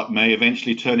seeker part may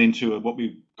eventually turn into what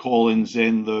we call in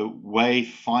Zen the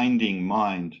way-finding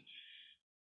mind,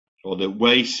 or the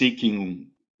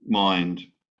way-seeking mind.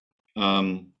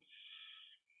 That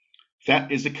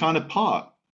is a kind of part.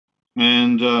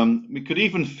 And we could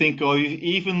even think of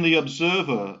even the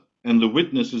observer and the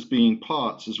witness as being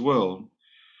parts as well.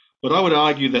 But I would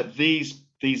argue that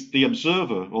the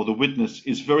observer or the witness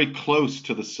is very close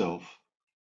to the self.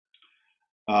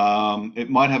 It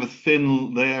might have a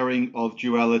thin layering of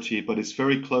duality, but it's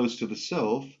very close to the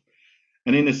self.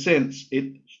 And in a sense,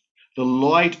 the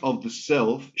light of the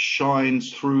self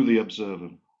shines through the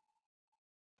observer.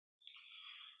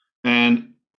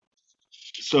 And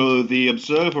so the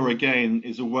observer, again,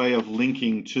 is a way of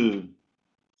linking to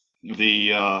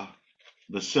the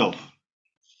self.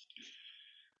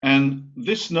 And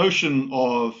this notion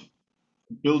of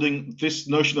building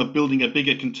a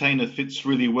bigger container fits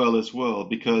really well as well,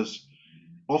 because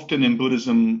often in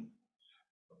Buddhism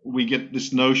we get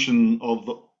this notion of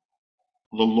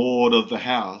the lord of the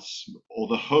house or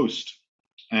the host.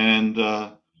 And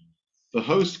the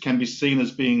host can be seen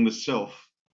as being the self.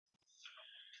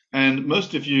 And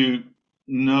most of you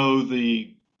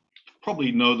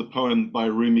probably know the poem by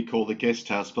Rumi called The Guest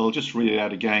House, but I'll just read it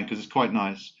out again because it's quite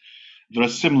nice. There are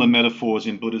similar metaphors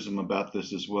in Buddhism about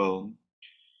this as well.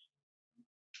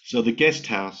 So the guest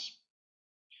house.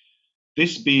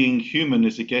 This being human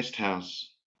is a guest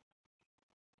house.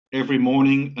 Every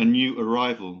morning a new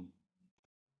arrival,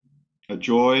 a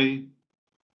joy,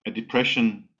 a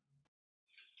depression,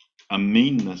 a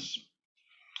meanness.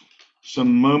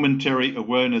 Some momentary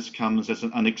awareness comes as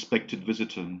an unexpected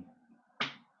visitor.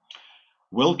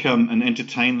 Welcome and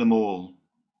entertain them all,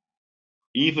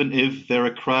 even if they're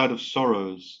a crowd of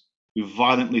sorrows who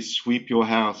violently sweep your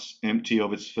house empty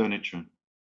of its furniture.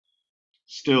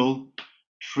 Still,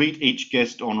 treat each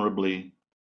guest honorably.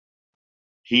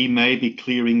 He may be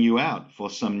clearing you out for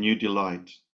some new delight.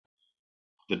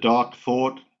 The dark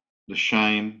thought, the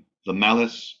shame, the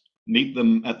malice, meet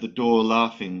them at the door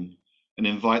laughing and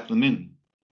invite them in.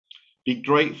 Be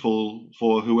grateful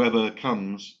for whoever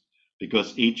comes,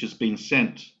 because each has been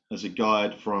sent as a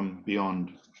guide from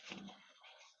beyond.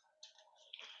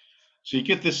 So you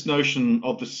get this notion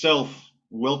of the self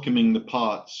welcoming the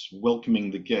parts,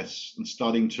 welcoming the guests, and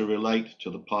starting to relate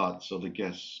to the parts of the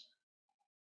guests.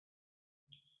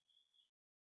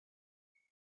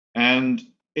 And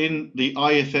in the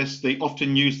IFS, they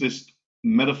often use this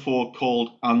metaphor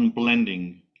called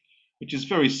unblending, which is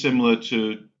very similar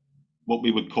to what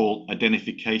we would call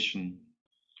identification.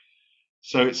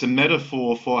 So it's a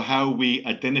metaphor for how we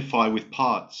identify with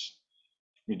parts.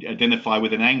 We identify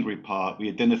with an angry part, we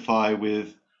identify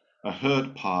with a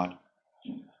hurt part,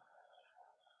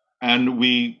 and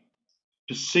we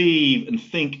perceive and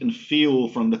think and feel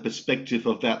from the perspective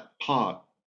of that part.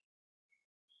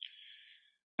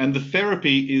 And the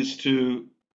therapy is to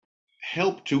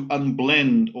help to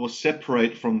unblend or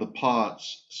separate from the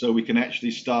parts so we can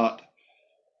actually start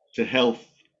to help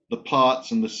the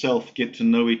parts and the self get to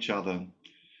know each other.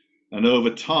 And over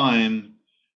time,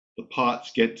 the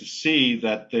parts get to see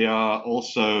that they are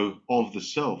also of the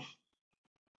self.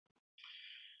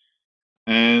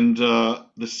 And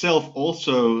the self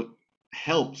also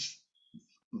helps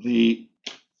the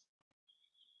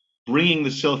bringing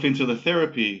the self into the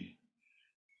therapy.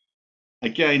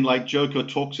 Again, like Joko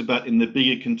talks about in the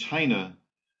bigger container,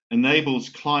 enables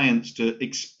clients to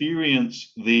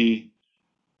experience the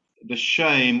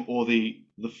shame or the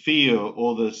fear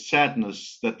or the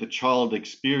sadness that the child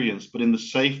experienced, but in the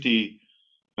safety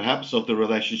perhaps of the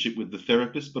relationship with the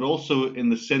therapist, but also in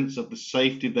the sense of the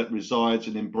safety that resides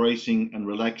in embracing and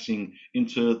relaxing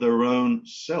into their own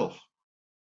self.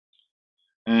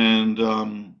 And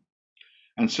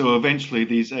so eventually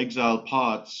these exiled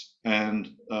parts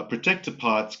and protector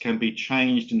parts can be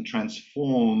changed and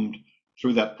transformed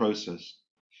through that process.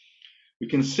 We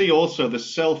can see also the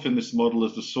self in this model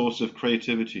as the source of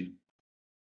creativity.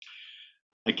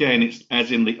 Again, it's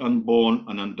as in the unborn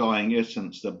and undying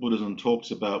essence that Buddhism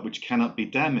talks about, which cannot be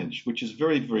damaged, which is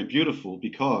very, very beautiful,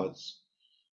 because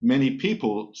many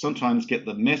people sometimes get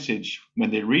the message when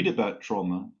they read about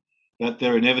trauma that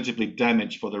they're inevitably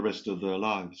damaged for the rest of their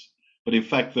lives. But in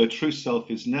fact, their true self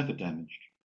is never damaged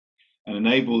and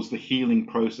enables the healing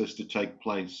process to take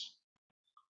place.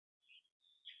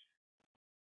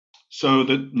 So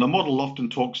the model often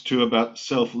talks too about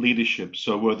self-leadership.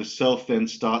 So where the self then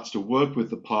starts to work with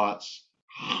the parts,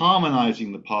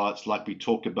 harmonizing the parts, like we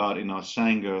talk about in our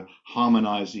Sangha,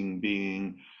 harmonizing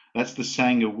being. That's the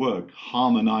Sangha work,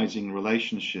 harmonizing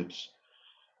relationships.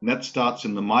 And that starts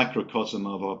in the microcosm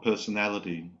of our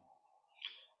personality.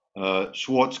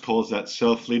 Schwartz calls that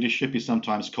self-leadership. He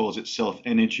sometimes calls it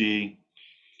self-energy.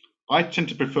 I tend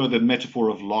to prefer the metaphor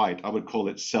of light. I would call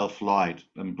it self-light,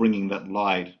 and bringing that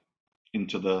light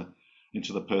into the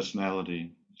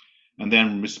personality, and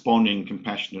then responding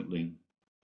compassionately.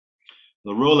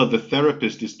 The role of the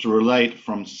therapist is to relate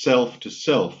from self to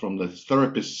self, from the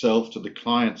therapist's self to the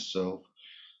client's self,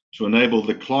 to enable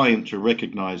the client to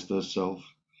recognize their self.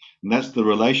 And that's the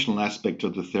relational aspect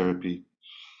of the therapy.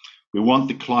 We want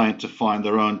the client to find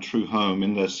their own true home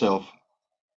in their self.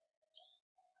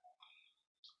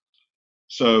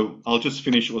 So I'll just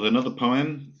finish with another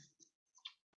poem.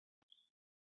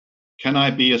 Can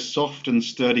I be a soft and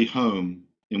sturdy home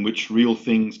in which real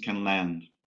things can land?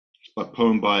 It's a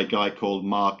poem by a guy called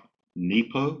Mark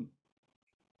Nepo.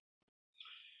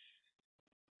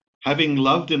 Having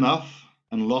loved enough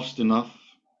and lost enough,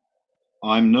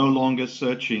 I'm no longer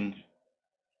searching,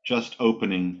 just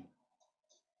opening.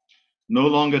 No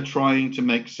longer trying to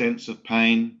make sense of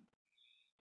pain,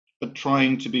 but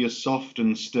trying to be a soft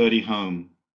and sturdy home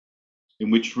in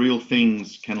which real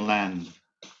things can land.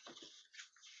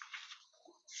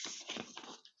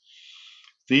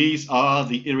 These are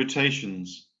the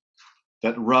irritations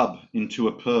that rub into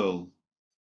a pearl.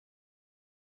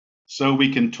 So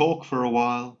we can talk for a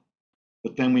while,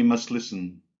 but then we must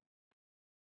listen,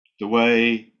 the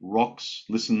way rocks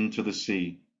listen to the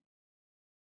sea.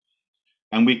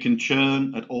 And we can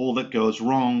churn at all that goes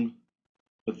wrong,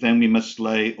 but then we must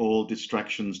lay all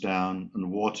distractions down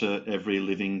and water every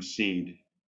living seed.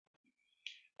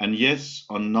 And yes,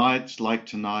 on nights like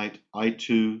tonight, I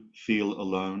too feel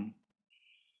alone.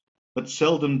 But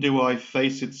seldom do I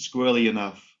face it squarely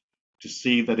enough to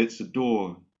see that it's a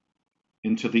door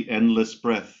into the endless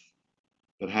breath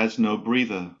that has no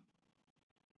breather,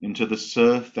 into the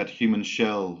surf that human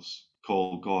shells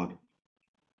call God.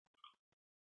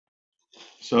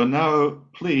 So now,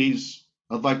 please,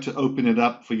 I'd like to open it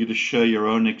up for you to share your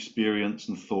own experience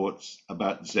and thoughts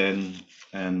about Zen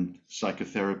and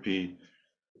psychotherapy,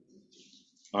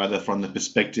 either from the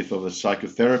perspective of a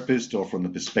psychotherapist or from the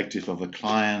perspective of a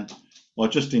client, or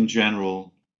just in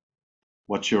general,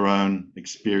 what your own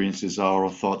experiences are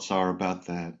or thoughts are about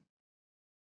that.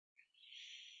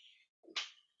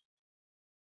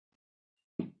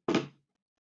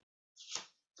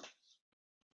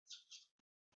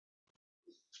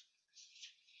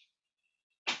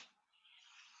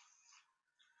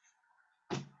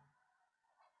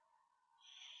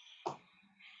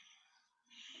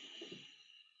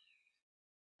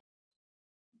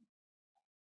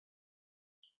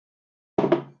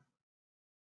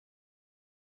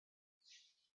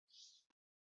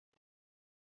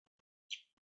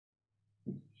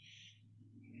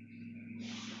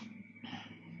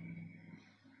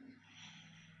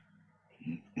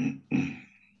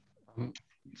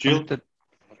 Jill?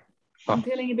 I'm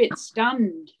feeling a bit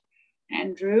stunned,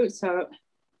 Andrew, so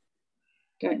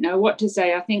don't know what to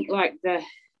say. I think like the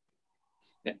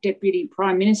Deputy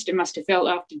Prime Minister must have felt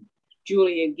after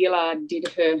Julia Gillard did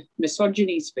her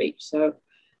misogyny speech. So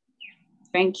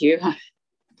thank you.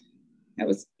 That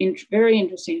was very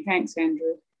interesting. Thanks,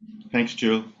 Andrew. Thanks,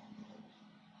 Jill.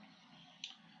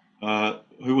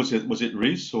 Who was it? Was it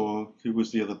Reese or who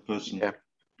was the other person? Yeah.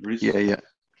 Reese? Yeah.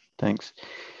 Thanks.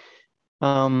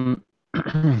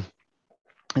 It's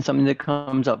something that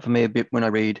comes up for me a bit when I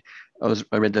read.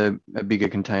 I read the A Bigger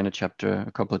Container chapter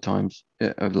a couple of times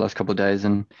over the last couple of days,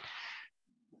 and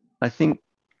I think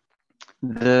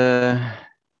I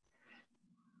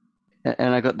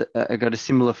got a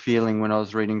similar feeling when I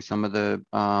was reading some of the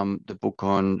book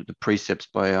on the precepts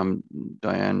by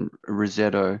Diane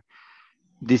Rossetto.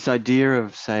 This idea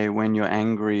of, say, when you're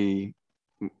angry,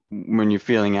 when you're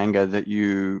feeling anger, that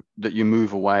you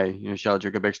move away. Charlotte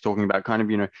Joko Beck's talking about kind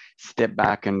of, step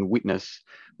back and witness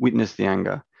the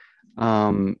anger.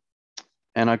 And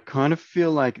I kind of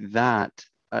feel like that,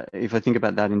 if I think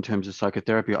about that in terms of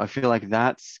psychotherapy, I feel like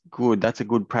that's good. That's a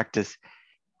good practice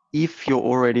if you're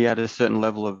already at a certain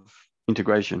level of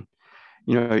integration,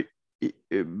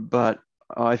 but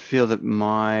I feel that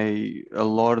a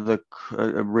lot of a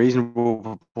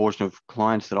reasonable proportion of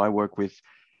clients that I work with,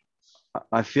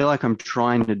 I feel like I'm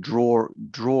trying to draw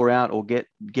out or get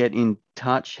in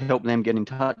touch, help them get in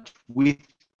touch with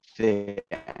their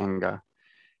anger.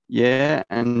 Yeah.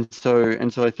 And so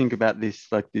I think about this,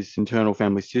 like this internal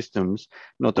family systems,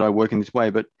 not that I work in this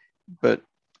way, but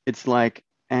it's like,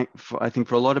 I think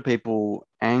for a lot of people,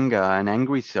 anger, an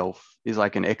angry self is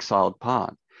like an exiled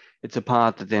part. It's a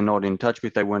part that they're not in touch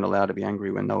with. They weren't allowed to be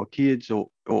angry when they were kids or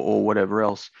whatever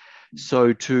else.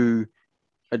 So to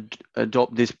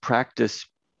adopt this practice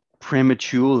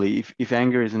prematurely, if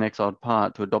anger is an exiled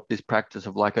part, to adopt this practice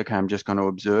of like, okay, I'm just going to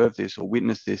observe this or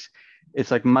witness this,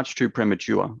 it's like much too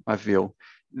premature. I feel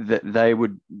that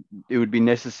it would be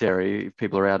necessary, if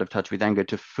people are out of touch with anger,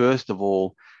 to first of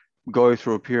all go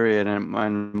through a period, and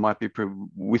might be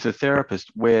with a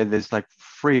therapist, where there's like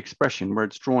free expression, where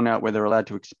it's drawn out, where they're allowed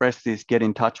to express this, get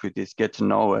in touch with this, get to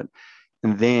know it.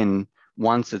 And then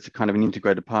once it's a kind of an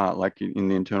integrated part, like in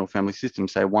the internal family system,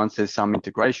 say once there's some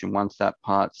integration, once that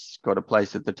part's got a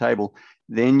place at the table,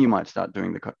 then you might start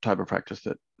doing the type of practice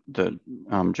that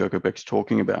Joko Beck's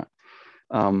talking about.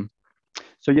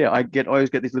 So yeah, I always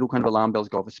get these little kind of alarm bells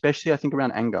go off, especially I think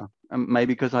around anger.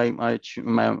 Maybe because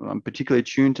I'm particularly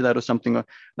attuned to that or something. I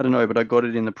don't know, but I got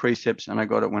it in the precepts, and I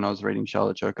got it when I was reading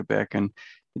Charlotte Joko Beck, and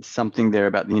it's something there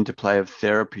about the interplay of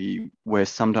therapy, where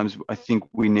sometimes I think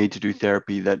we need to do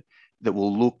therapy that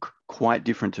will look quite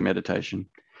different to meditation.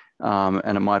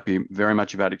 And it might be very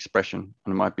much about expression,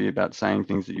 and it might be about saying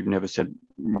things that you've never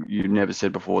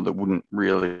said before, that wouldn't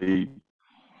really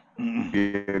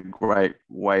be a great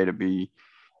way to be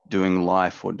doing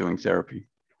life or doing therapy.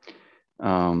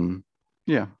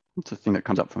 Yeah, it's a thing that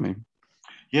comes up for me.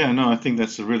 Yeah, no, I think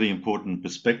that's a really important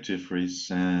perspective, Reese.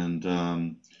 And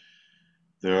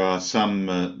there are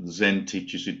some Zen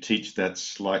teachers who teach that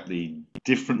slightly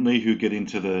differently, who get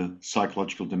into the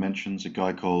psychological dimensions. A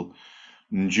guy called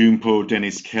Njumpo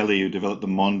Dennis Kelly, who developed the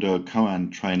Mondo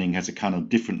Koan training, has a kind of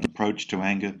different approach to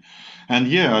anger. And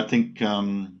yeah, I think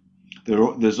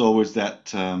there's always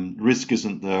that risk,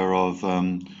 isn't there, of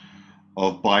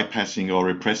bypassing or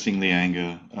repressing the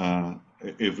anger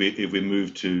if we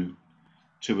move too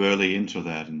early into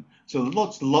that. And so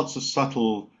lots of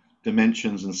subtle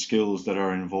dimensions and skills that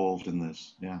are involved in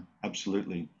this. Yeah,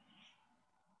 absolutely.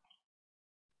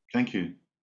 Thank you.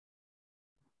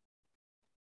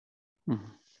 Mm-hmm.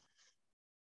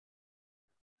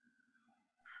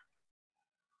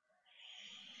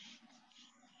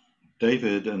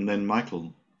 David and then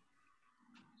Michael.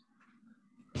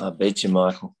 I beat you,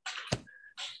 Michael.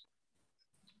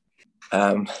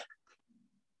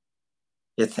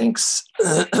 Yeah, thanks.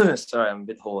 Sorry, I'm a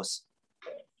bit hoarse.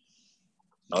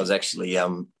 I was actually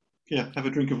Yeah, have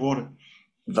a drink of water.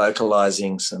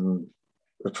 vocalizing some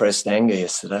repressed anger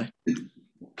yesterday.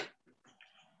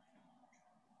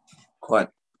 Quite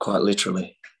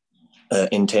literally,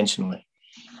 intentionally.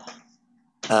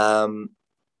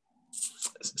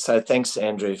 So thanks,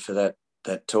 Andrew, for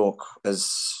that talk.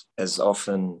 As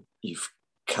often, you've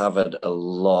covered a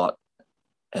lot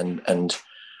and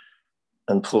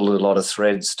pulled a lot of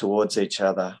threads towards each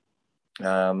other.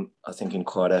 I think in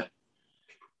quite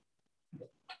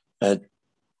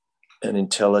an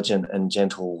intelligent and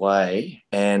gentle way.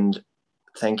 And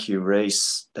thank you,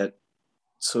 Reese. That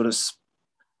sort of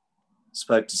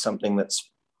spoke to something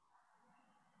that's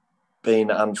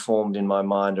been unformed in my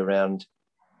mind around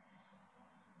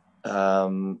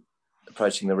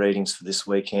approaching the readings for this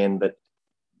weekend, but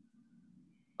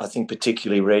I think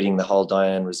particularly reading the whole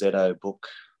Diane Rossetto book,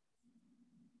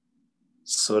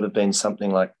 sort of been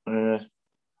something like,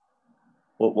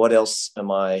 what else am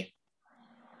I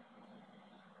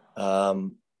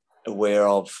aware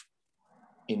of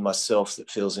in myself that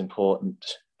feels important?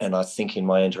 And I think in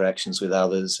my interactions with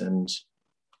others and,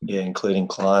 yeah, including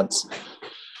clients.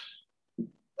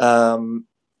 And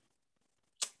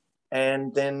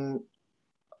then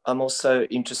I'm also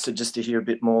interested just to hear a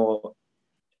bit more,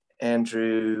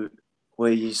 Andrew,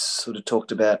 where you sort of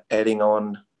talked about adding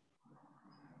on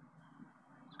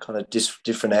kind of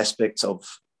different aspects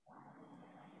of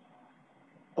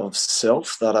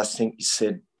self that I think you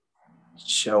said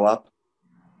show up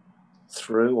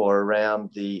through or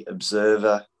around the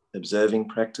observing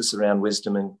practice around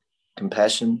wisdom and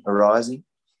compassion arising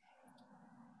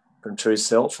from true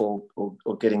self, or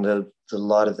getting the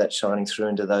light of that shining through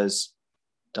into those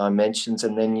dimensions.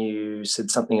 And then you said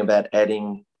something about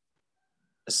adding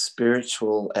a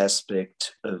spiritual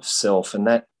aspect of self, and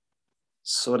that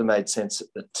sort of made sense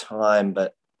at the time,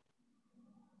 but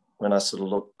when I sort of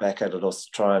look back at it or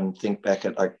try and think back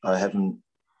at it, I haven't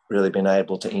really been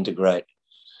able to integrate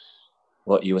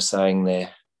what you were saying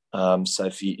there. So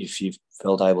if you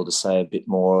felt able to say a bit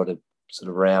more, or to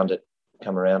sort of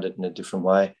come around it in a different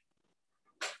way.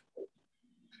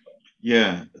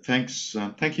 Yeah, thanks.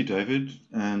 Thank you, David.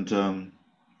 And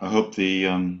I hope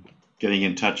the getting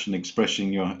in touch and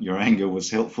expressing your anger was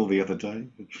helpful the other day.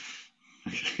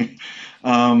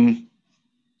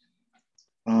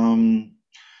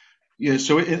 Yeah,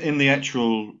 so in the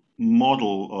actual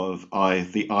model of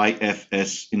the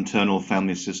IFS, Internal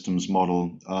Family Systems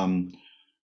model,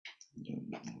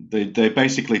 they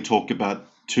basically talk about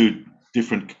two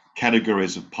different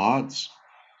categories of parts: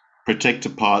 protector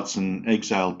parts and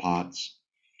exile parts.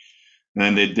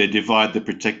 And they divide the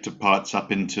protector parts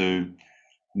up into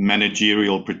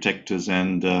managerial protectors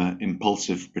and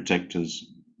impulsive protectors.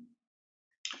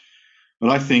 But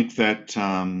I think that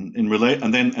and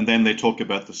then they talk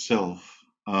about the self.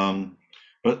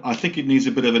 But I think it needs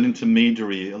a bit of an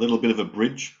intermediary, a little bit of a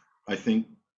bridge. I think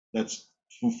that's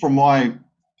from my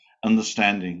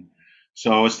understanding.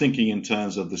 So I was thinking in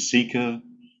terms of the seeker,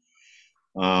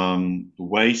 the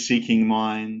way-seeking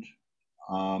mind,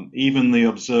 even the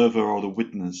observer or the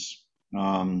witness,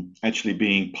 actually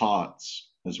being parts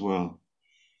as well,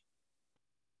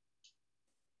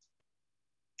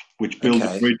 which build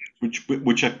a bridge,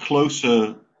 which are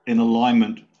closer in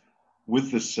alignment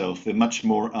with the self. They're much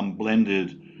more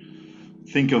unblended.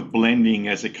 Think of blending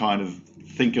as a kind of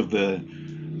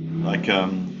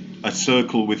a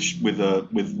circle with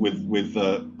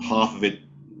half of it,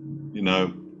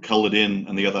 colored in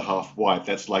and the other half white.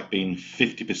 That's like being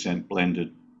 50%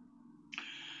 blended.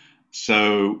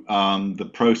 So the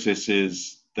process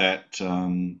is that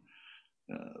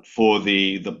for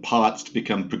the parts to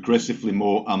become progressively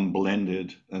more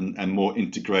unblended and more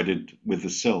integrated with the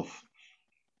self.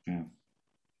 Yeah.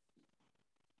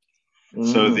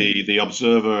 So the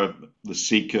observer, the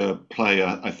seeker, play,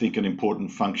 I think, an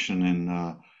important function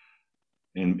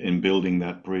in building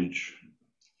that bridge.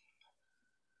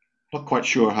 Not quite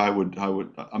sure how I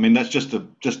would. I mean, that's just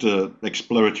a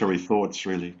exploratory thoughts,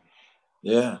 really.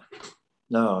 Yeah.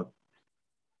 No.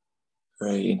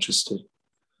 Very interested.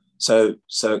 So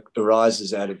it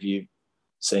arises out of you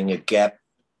seeing a gap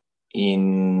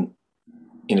in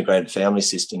integrated family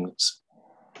systems.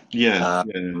 Yeah.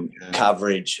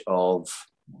 Coverage of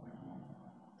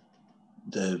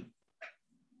the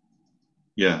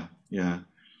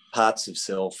parts of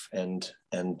self and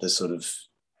the sort of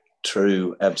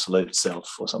true absolute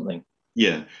self or something.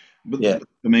 Yeah. But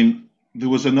I mean, there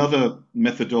was another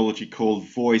methodology called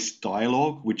voice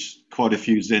dialogue, which quite a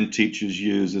few Zen teachers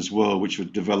use as well, which was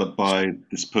developed by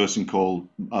this person called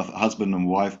a husband and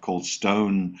wife called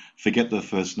Stone, forget their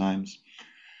first names,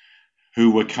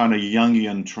 who were kind of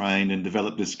Jungian trained and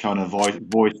developed this kind of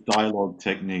voice dialogue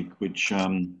technique, which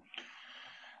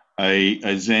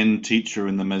a Zen teacher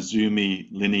in the Mazumi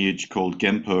lineage called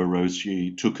Genpo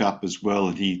Roshi took up as well.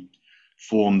 And he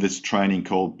formed this training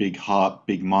called Big Heart,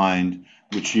 Big Mind,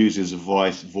 which uses a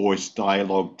voice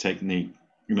dialogue technique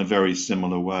in a very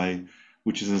similar way,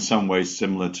 which is in some ways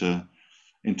similar to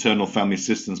internal family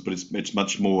systems, but it's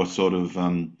much more sort of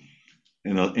in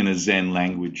a Zen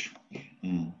language.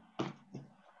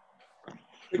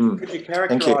 Could you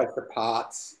characterize the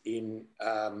parts in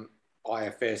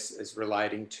IFS as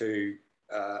relating to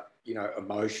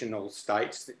emotional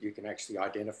states that you can actually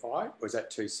identify, or is that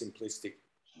too simplistic?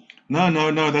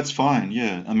 No, that's fine.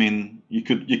 Yeah, I mean, you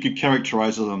could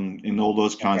characterize them in all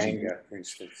those kinds of anger, for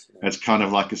instance. It's kind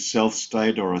of like a self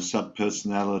state or a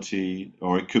sub-personality,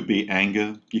 or it could be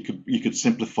anger. You could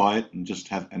simplify it and just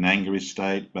have an angry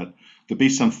state, but there'd be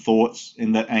some thoughts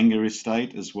in that angry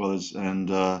state as well as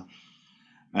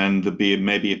and there'd be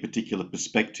maybe a particular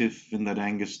perspective in that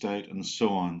anger state and so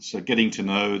on. So getting to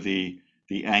know the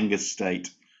anger state,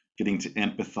 getting to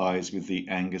empathize with the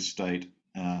anger state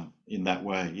in that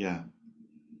way, yeah.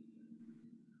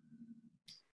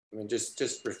 I mean, just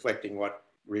reflecting what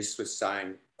Rhys was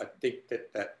saying, I think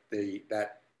that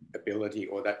ability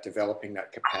or that developing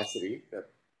that capacity, the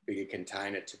bigger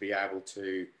container to be able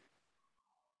to,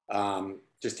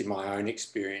 just in my own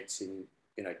experience in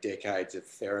decades of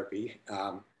therapy,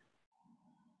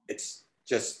 it's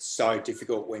just so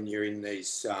difficult when you're in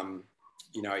these,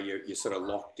 you're sort of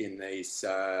locked in these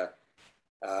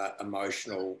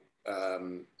emotional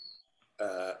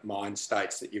mind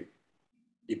states that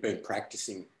you've been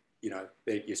practicing.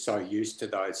 That you're so used to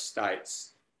those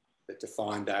states that to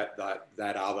find that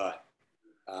other,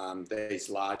 these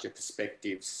larger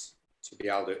perspectives, to be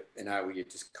able to enable you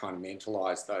to kind of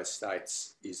mentalize those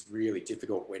states is really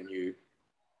difficult when you're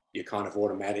kind of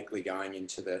automatically going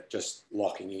into the just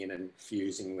locking in and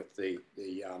fusing with the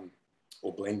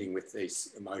or blending with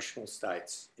these emotional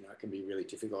states. It can be really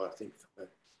difficult, I think, for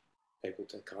people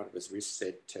to kind of, as Rhys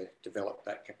said, to develop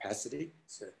that capacity.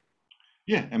 So,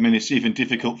 yeah, I mean, it's even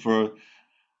difficult for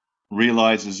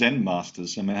realized Zen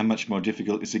masters. I mean, how much more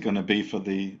difficult is it going to be for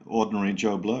the ordinary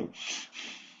Joe Blow?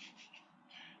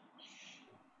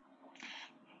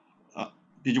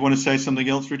 Did you want to say something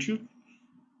else, Richard?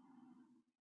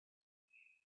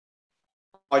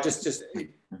 I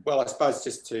suppose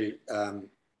just to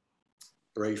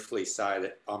briefly say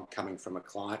that I'm coming from a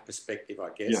client perspective, I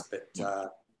guess, yeah.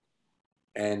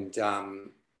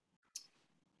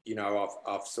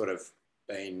 I've sort of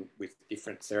been with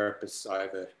different therapists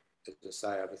over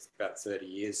about 30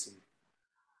 years,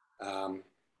 and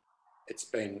it's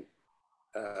been,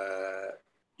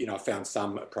 I found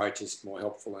some approaches more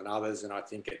helpful than others, and I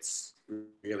think it's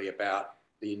really about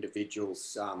the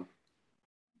individual's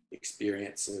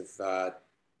experience of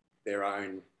their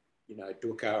own,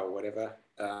 dukkha or whatever,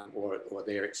 or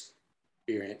their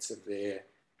experience of their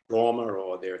trauma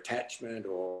or their attachment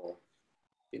or,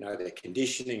 their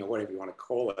conditioning or whatever you want to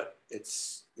call it.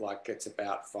 It's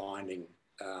about finding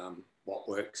what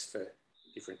works for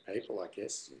different people, I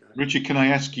guess. Richard, can I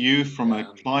ask you from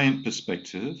a client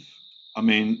perspective? I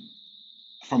mean,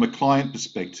 from a client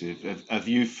perspective, have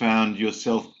you found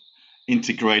yourself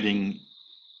integrating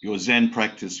your Zen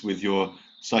practice with your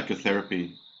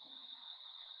psychotherapy?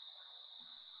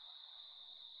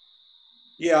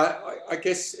 Yeah, I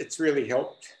guess it's really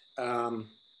helped.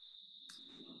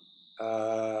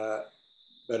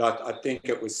 But I think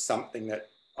it was something that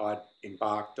I'd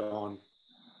embarked on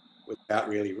without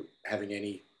really having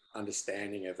any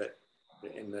understanding of it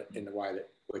in the way that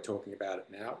we're talking about it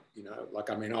now. You know, like,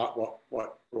 I mean,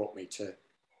 what brought me to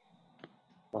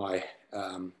my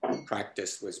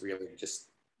practice was really just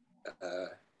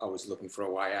I was looking for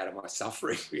a way out of my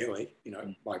suffering. Really, you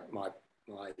know, my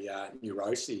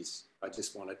neuroses. I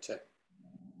just wanted to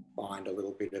find a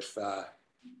little bit of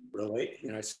relief,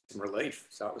 you know, some relief.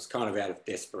 So it was kind of out of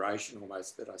desperation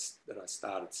almost that I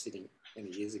started sitting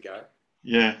many years ago.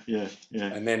 Yeah.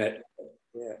 And then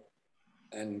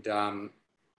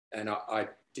and I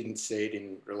didn't see it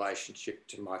in relationship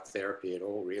to my therapy at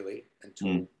all, really,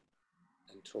 until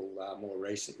more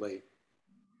recently.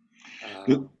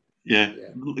 Look,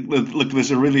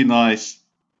 there's a really nice,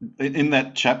 in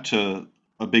that chapter,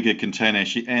 A Bigger Container,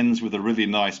 she ends with a really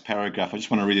nice paragraph. I just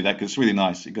want to read that because it's really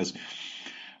nice. It goes,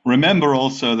 remember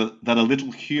also that a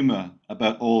little humor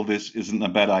about all this isn't a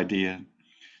bad idea.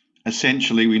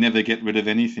 Essentially, we never get rid of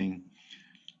anything.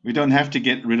 We don't have to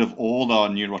get rid of all our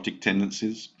neurotic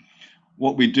tendencies.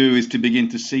 What we do is to begin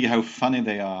to see how funny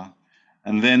they are.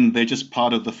 And then they're just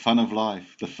part of the fun of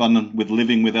life, the fun with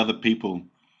living with other people.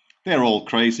 They're all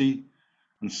crazy,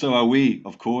 and so are we,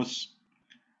 of course.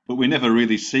 But we never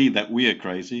really see that we are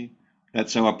crazy.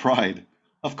 That's our pride.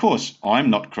 Of course, I'm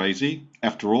not crazy.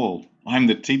 After all, I'm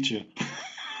the teacher.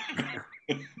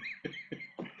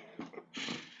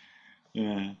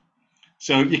 Yeah.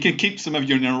 So you can keep some of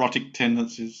your neurotic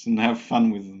tendencies and have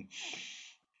fun with them.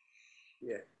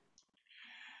 Yeah.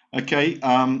 Okay,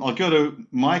 I'll go to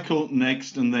Michael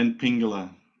next and then Pingala.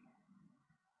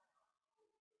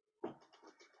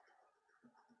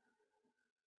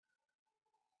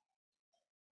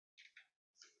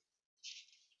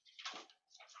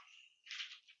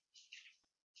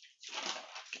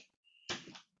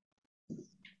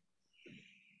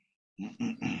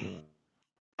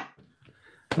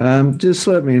 Just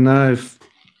let me know if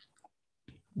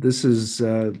this is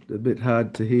a bit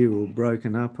hard to hear or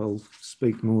broken up. I'll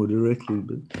speak more directly.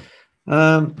 But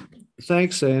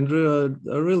thanks, Andrew.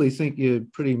 I really think you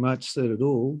pretty much said it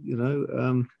all, you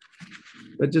know.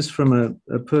 But just from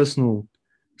a personal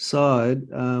side,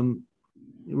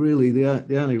 really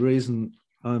the only reason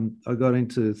I got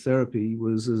into therapy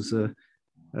was as a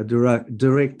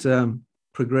direct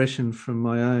progression from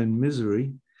my own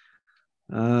misery.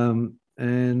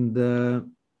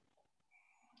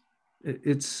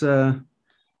 It's an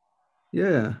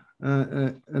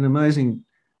amazing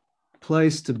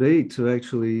place to be, to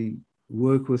actually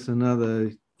work with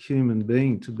another human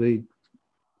being, to be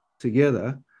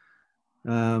together,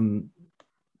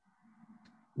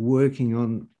 working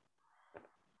on,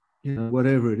 you know,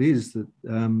 whatever it is that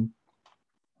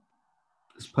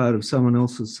is part of someone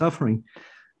else's suffering.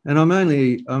 And I'm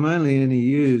only any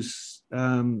use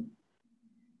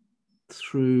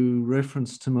through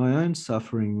reference to my own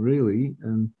suffering, really,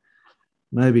 and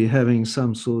maybe having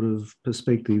some sort of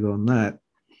perspective on that.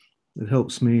 It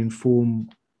helps me inform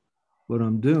what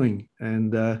I'm doing.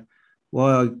 And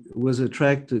why I was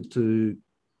attracted to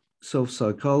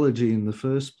self-psychology in the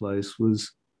first place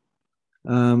was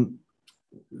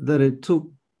that it took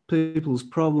people's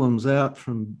problems out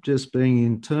from just being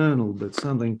internal, but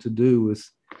something to do with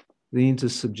the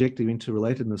intersubjective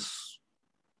interrelatedness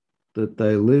that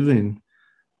they live in.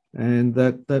 And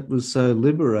that was so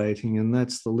liberating. And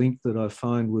that's the link that I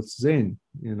find with Zen,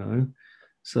 you know.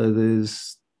 So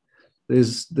there's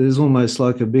almost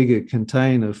like a bigger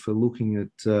container for looking at,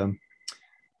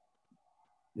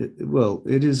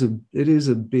 it is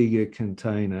a bigger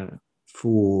container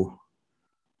for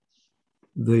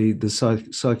the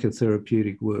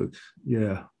psychotherapeutic work.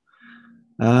 Yeah.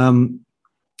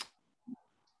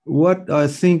 What I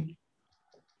think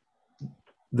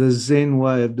the Zen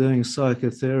way of doing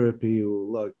psychotherapy, or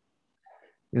like,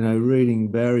 you know,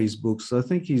 reading Barry's books, I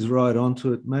think he's right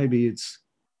onto it. Maybe it's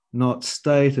not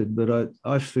stated, but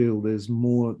I feel there's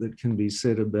more that can be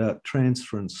said about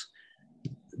transference.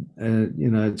 You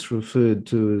know, it's referred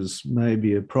to as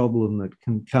maybe a problem that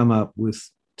can come up with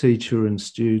teacher and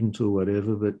student or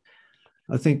whatever, but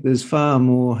I think there's far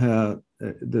more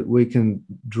that we can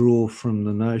draw from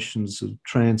the notions of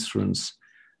transference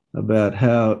about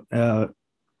how our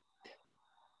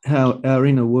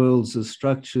inner worlds are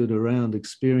structured around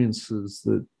experiences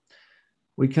that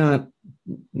we can't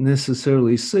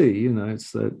necessarily see. You know,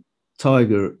 it's that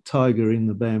tiger in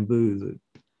the bamboo that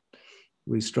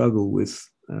we struggle with.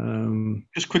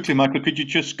 Just quickly, Michael, could you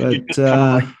just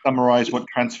summarize what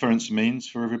transference means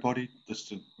for everybody?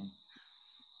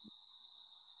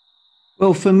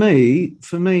 Well, for me,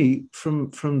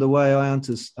 from the way I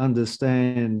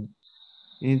understand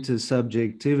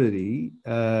intersubjectivity,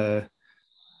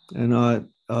 and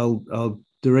I'll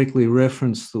directly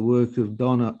reference the work of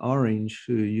Donna Orange,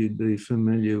 who you'd be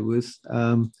familiar with.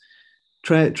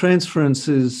 Transference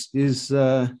is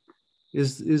the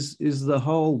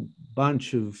whole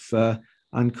bunch of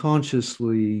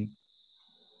unconsciously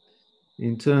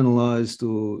internalized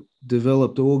or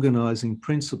developed organizing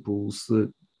principles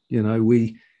that, you know,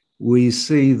 we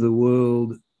see the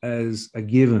world as a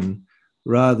given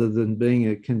rather than being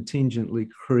a contingently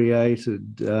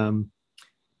created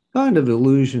kind of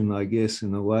illusion, I guess,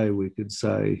 in a way we could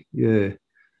say. Yeah.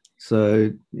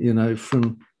 So, you know,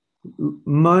 from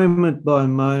moment by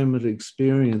moment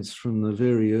experience from the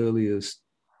very earliest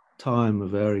time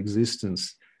of our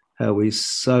existence, how we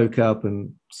soak up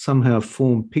and somehow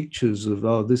form pictures of,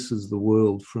 oh, this is the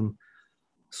world, from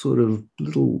sort of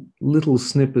little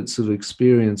snippets of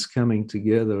experience coming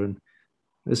together. And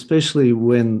especially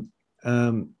when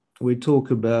we talk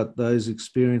about those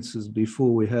experiences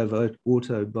before we have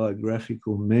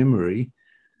autobiographical memory,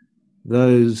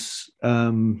 those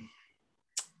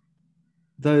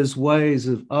ways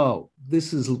of, oh,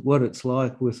 this is what it's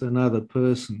like with another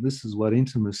person, this is what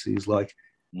intimacy is like.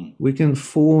 We can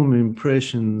form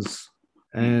impressions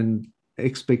and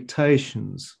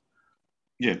expectations,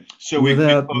 so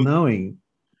without knowing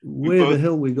where the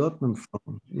hell we got them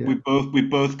from. Yeah. We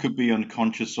both could be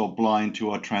unconscious or blind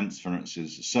to our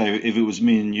transferences. So if it was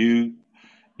me and you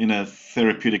in a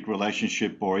therapeutic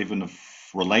relationship or even a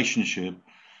relationship,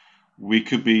 we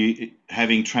could be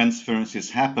having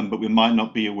transferences happen, but we might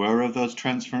not be aware of those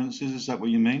transferences. Is that what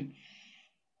you mean?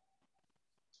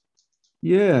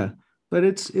 Yeah, but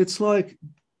it's like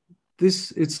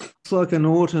this. It's like an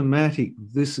automatic.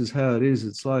 This is how it is.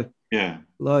 It's like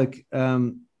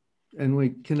and we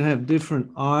can have different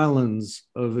islands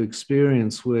of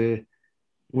experience where,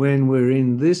 when we're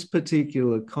in this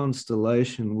particular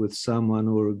constellation with someone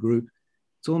or a group,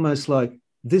 it's almost like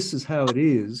this is how it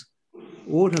is,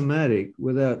 automatic,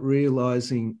 without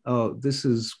realizing, oh, this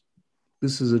is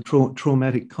a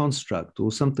traumatic construct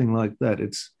or something like that.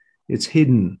 It's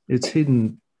hidden. It's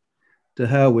hidden to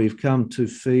how we've come to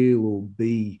feel or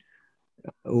be,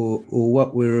 or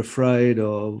what we're afraid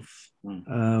of.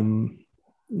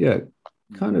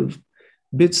 Kind of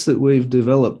bits that we've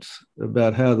developed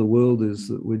about how the world is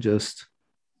that we're just,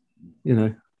 you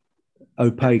know,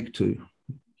 opaque to.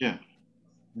 Yeah.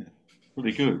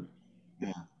 Pretty good.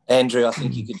 Yeah. Andrew, I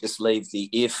think you could just leave the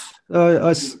if.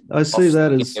 I see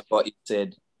that as what you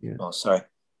said. Yeah. Oh, sorry.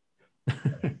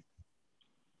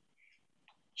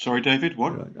 Sorry, David.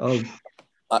 What? I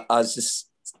was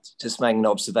just making an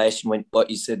observation. When what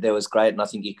you said there was great, and I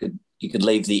think you could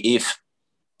leave the if.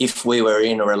 If we were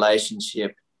in a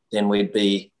relationship, then we'd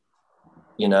be,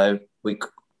 you know, we.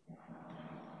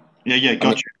 Yeah.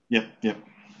 Gotcha. Yeah.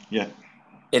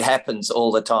 It happens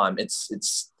all the time.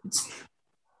 It's.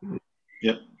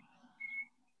 Yep.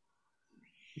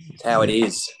 It's how it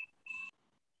is.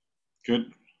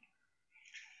 Good.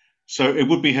 So it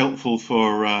would be helpful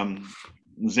for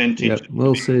Zen teachers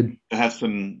to have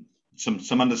some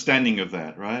understanding of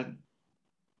that, right?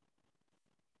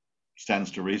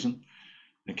 Stands to reason.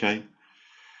 Okay.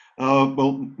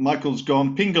 Well, Michael's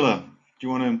gone. Pingala, do you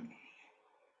want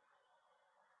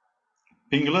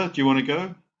to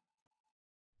go?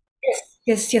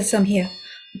 Yes, I'm here.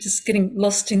 I'm just getting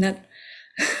lost in that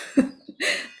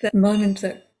that moment,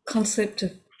 that concept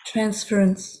of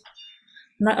transference.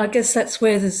 And I guess that's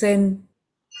where the Zen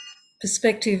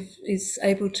perspective is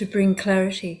able to bring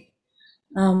clarity,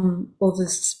 or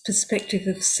this perspective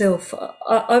of self.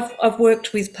 I've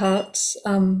worked with parts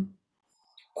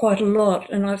quite a lot,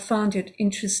 and I find it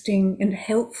interesting and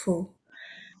helpful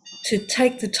to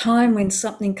take the time when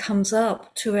something comes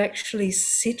up to actually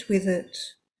sit with it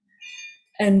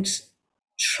and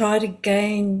try to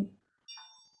gain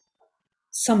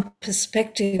some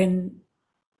perspective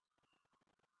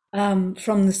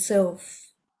from the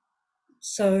self.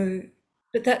 So,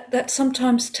 but that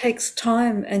sometimes takes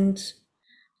time and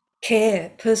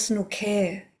care, personal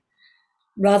care,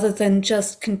 rather than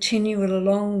just continue it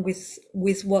along with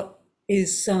what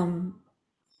is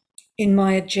in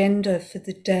my agenda for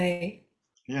the day.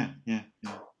 Yeah.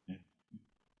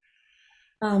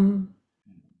 Of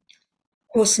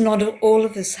course, not all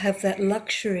of us have that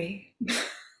luxury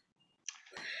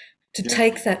to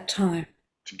take that time.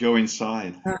 To go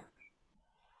inside.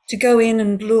 To go in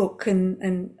and look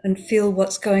and feel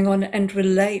what's going on and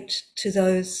relate to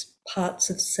those parts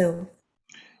of self.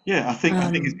 Yeah, I think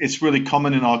it's really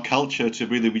common in our culture to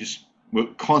really we're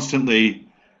constantly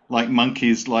like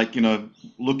monkeys, like, you know,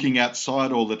 looking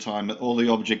outside all the time at all the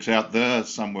objects out there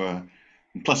somewhere.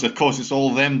 And plus, of course, it's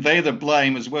all them. They're the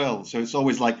blame as well. So it's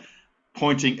always like,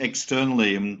 pointing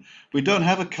externally, and we don't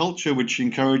have a culture which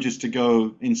encourages to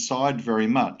go inside very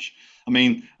much. I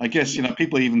mean, I guess,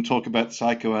 people even talk about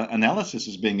psychoanalysis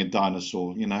as being a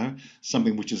dinosaur,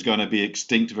 something which is going to be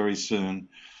extinct very soon.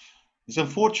 It's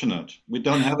unfortunate. We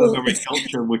don't have a very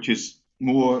culture which is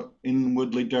more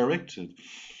inwardly directed.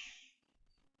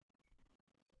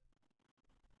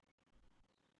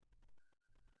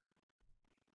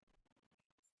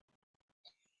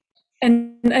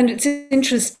 And it's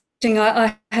interesting.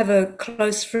 I have a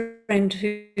close friend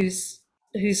who's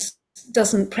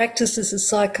doesn't practice as a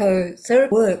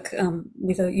psychotherapist work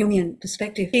with a Jungian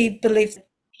perspective. She believed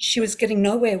she was getting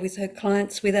nowhere with her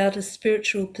clients without a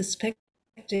spiritual perspective.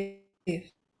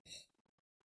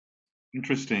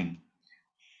 Interesting.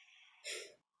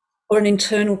 Or an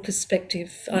internal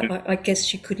perspective. Yeah. I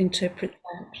guess you could interpret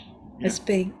that as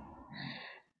being.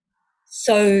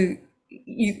 So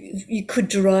you could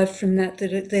derive from that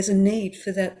there's a need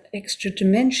for that extra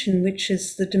dimension, which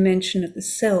is the dimension of the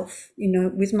self.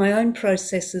 With my own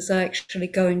processes, I actually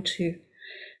go into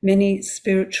many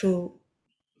spiritual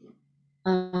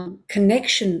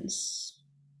connections,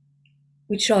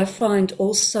 which I find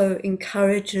also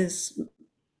encourages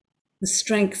the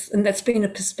strength, and that's been a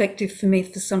perspective for me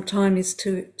for some time, is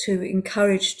to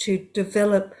encourage, to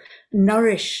develop,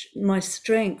 nourish my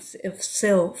strength of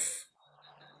self,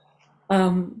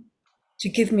 to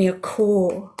give me a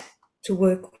core to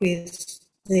work with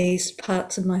these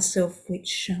parts of myself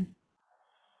which are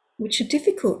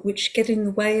difficult, which get in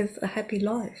the way of a happy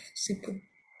life. Simple.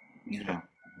 Yeah.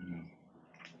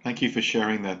 Thank you for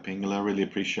sharing that, Pingala. I really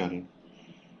appreciate it.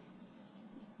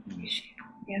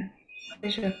 Yeah,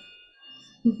 pleasure.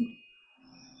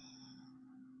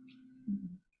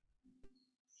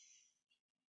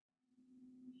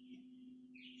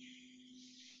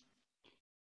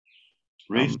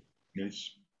 Reese?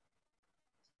 Yes.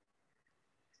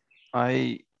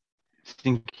 I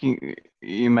think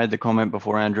you made the comment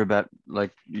before, Andrew, about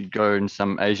like you go in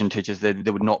some Asian teachers, there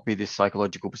would not be this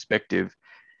psychological perspective.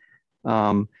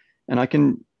 And I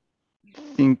can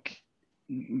think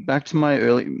back to my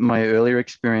earlier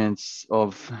experience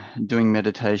of doing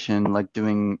meditation, like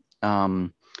doing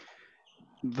Vipassana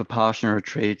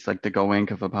retreats, like the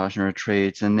Goenka Vipassana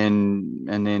retreats, and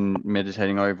then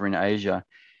meditating over in Asia.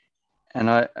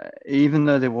 And even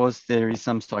though there is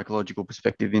some psychological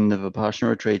perspective in the Vipassana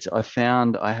retreats, I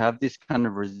found I have this kind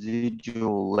of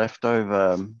residual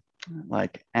leftover,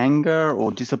 like anger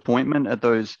or disappointment at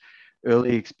those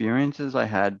early experiences I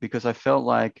had, because I felt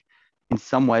like in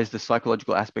some ways the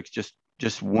psychological aspects just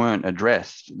weren't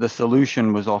addressed. The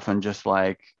solution was often just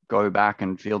like go back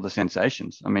and feel the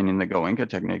sensations. I mean, in the Goenka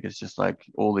technique, it's just like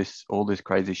all this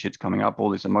crazy shit's coming up, all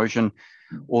this emotion,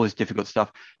 all this difficult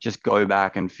stuff. Just go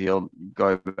back and feel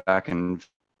the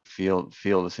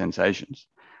sensations.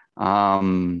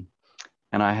 And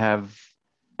I have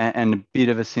and a bit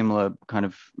of a similar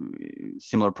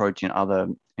approach in other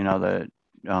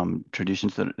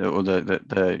traditions or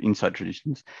the insight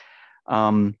traditions.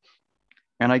 And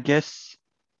I guess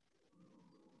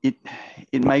it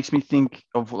makes me think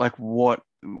of like what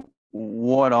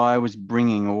I was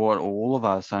bringing, or what all of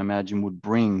us, I imagine, would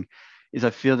bring, is I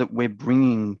feel that we're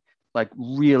bringing like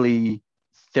really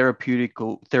therapeutic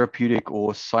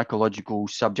or psychological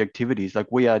subjectivities. Like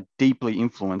we are deeply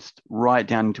influenced right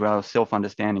down into our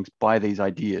self-understandings by these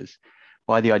ideas,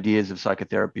 by the ideas of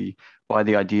psychotherapy, by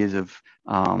the ideas of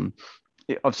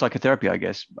psychotherapy, I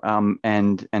guess,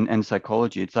 and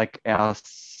psychology. It's like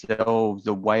ourselves,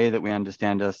 the way that we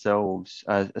understand ourselves,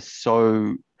 are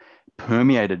so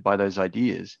permeated by those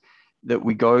ideas that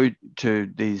we go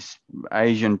to these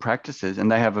Asian practices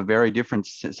and they have a very different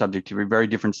subjectivity, a very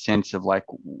different sense of like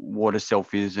what a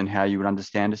self is and how you would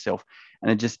understand a self. And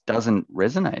it just doesn't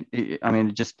resonate. I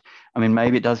mean,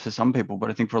 maybe it does for some people, but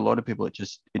I think for a lot of people, it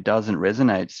doesn't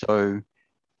resonate. So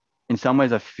in some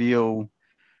ways I feel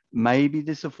maybe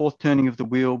there's a fourth turning of the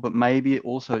wheel, but maybe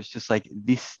also it's just like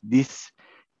this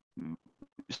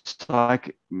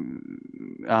psych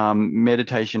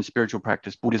meditation, spiritual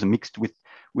practice, Buddhism mixed with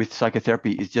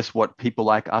psychotherapy is just what people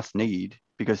like us need,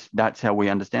 because that's how we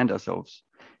understand ourselves.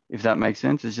 If that makes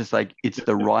sense, it's just like it's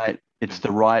the right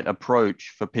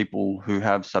approach for people who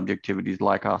have subjectivities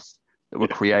like us that were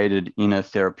created in a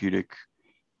therapeutic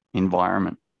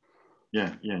environment.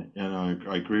 Yeah, no,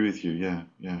 I agree with you. Yeah.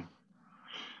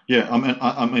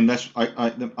 I mean that's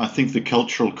I think the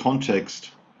cultural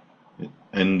context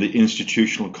and the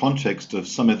institutional context of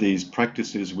some of these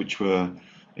practices which were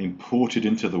imported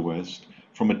into the West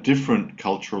from a different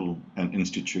cultural and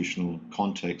institutional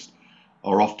context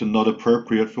are often not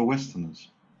appropriate for Westerners.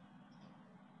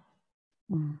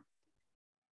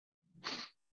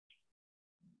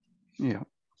 Yeah.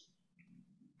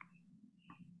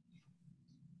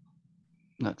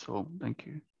 That's all. Thank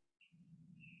you.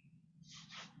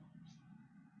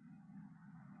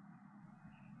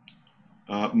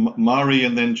 Mari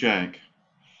and then Jack.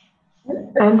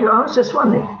 Andrew, I was just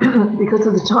wondering, because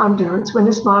of the time difference, when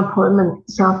is my appointment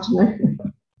this afternoon?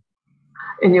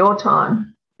 In your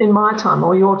time, in my time,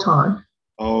 or your time?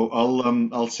 Oh,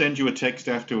 I'll send you a text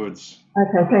afterwards.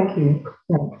 Okay, thank you.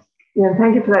 Thanks. Yeah,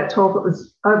 thank you for that talk. It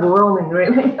was overwhelming,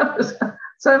 really. It was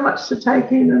so much to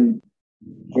take in, and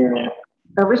yeah,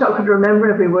 I wish I could remember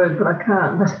every word, but I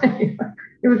can't. But anyway,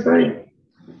 it was very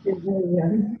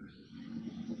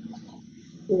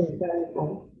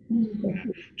valuable.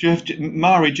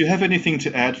 Mari, do you have anything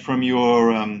to add from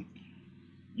your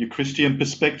Christian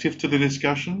perspective to the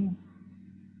discussion?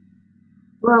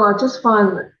 Well, I just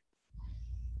find that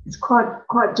it's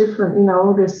quite different,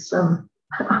 all this. I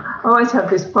always have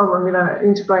this problem,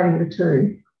 integrating the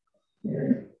two.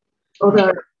 Yeah.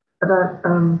 Although I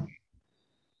don't,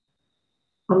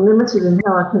 I'm limited in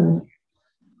how I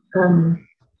can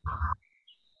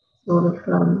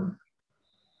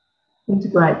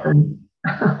integrate them.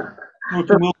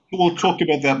 Okay, we'll talk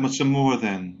about that some more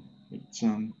then. It's,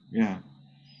 yeah.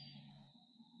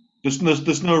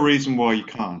 There's no reason why you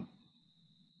can't.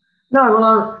 No,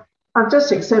 well, I've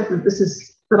just accepted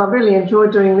that I really enjoy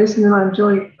doing this, and then I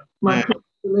enjoy my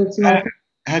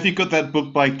Have you got that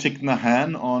book by Thich Nhat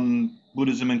Hanh on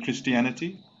Buddhism and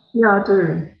Christianity? Yeah, I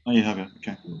do. Oh, you have it.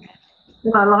 Okay.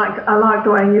 And I like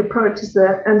the way he approaches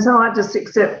that, and so I just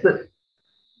accept that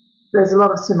there's a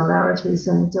lot of similarities,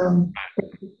 and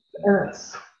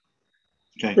it's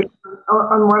okay.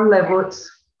 On one level it's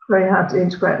very hard to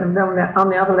integrate them. On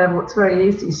the other level, it's very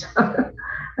easy. So,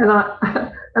 and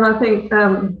I think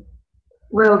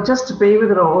well, just to be with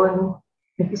it all and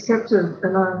accept it,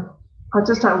 and I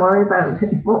just don't worry about it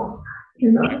anymore.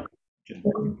 Okay.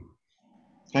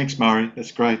 Thanks, Mari.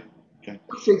 That's great. Okay.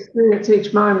 To experience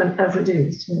each moment as it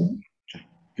is. Yeah. Okay.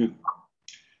 Good.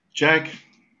 Jack.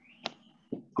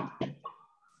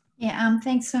 Yeah,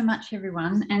 thanks so much,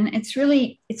 everyone. And it's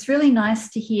really nice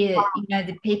to hear,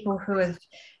 the people who are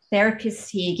therapists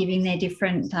here giving their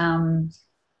different,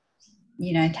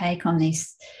 take on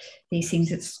these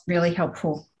things. It's really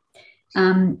helpful.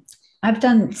 I've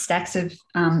done stacks of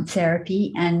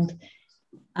therapy, and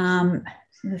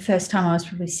the first time I was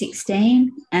probably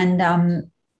 16, and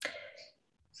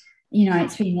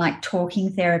it's been like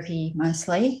talking therapy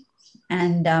mostly,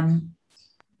 and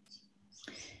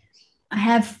I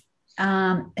have.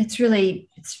 It's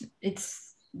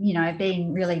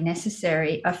been really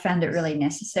necessary. I found it really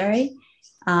necessary,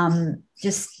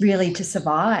 just really to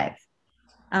survive.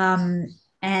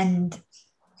 And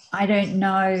I don't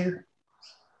know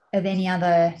of any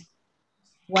other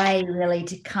way really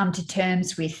to come to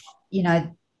terms with,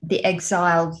 the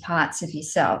exiled parts of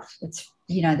yourself. It's,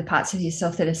 the parts of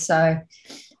yourself that are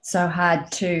so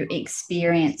hard to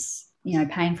experience,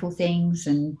 painful things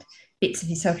and bits of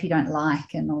yourself you don't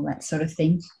like and all that sort of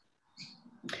thing.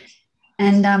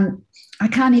 And I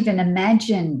can't even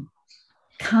imagine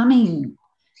coming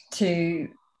to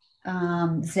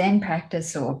Zen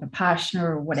practice or Vipassana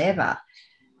or whatever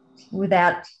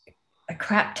without a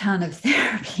crap ton of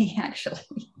therapy, actually.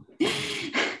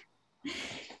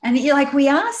 And you're like, we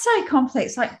are so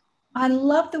complex. Like, I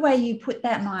love the way you put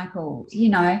that, Michael,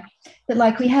 that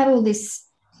like we have all this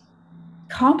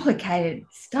complicated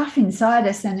stuff inside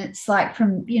us, and it's like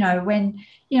from when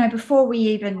before we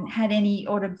even had any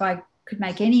could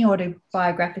make any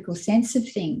autobiographical sense of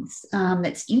things,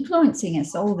 that's influencing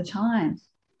us all the time,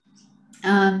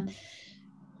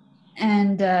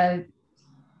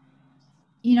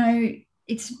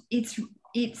 it's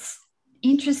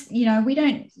interesting. We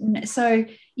don't, so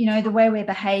the way we're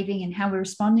behaving and how we're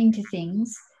responding to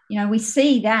things, we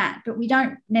see that, but we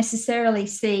don't necessarily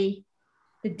see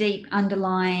the deep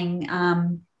underlying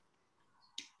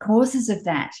causes of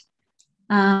that.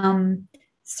 I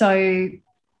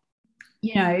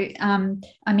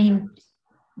mean,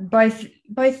 both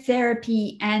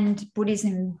therapy and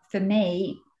Buddhism for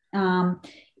me, in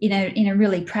a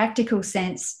really practical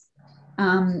sense,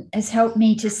 has helped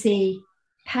me to see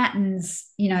patterns,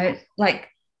 like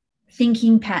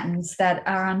thinking patterns that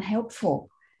are unhelpful,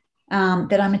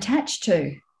 that I'm attached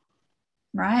to,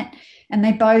 right? And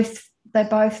they both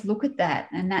look at that,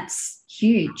 and that's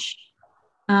huge.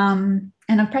 And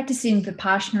I'm practicing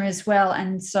Vipassana as well,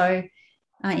 and so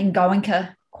in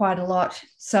Goenka quite a lot.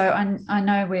 So I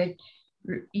know we're,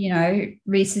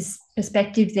 Reese's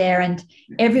perspective there, and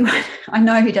everyone I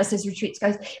know who does those retreats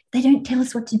goes, they don't tell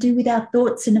us what to do with our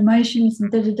thoughts and emotions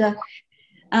and da-da-da.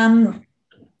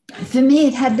 for me,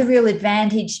 it had the real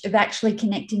advantage of actually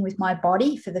connecting with my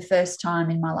body for the first time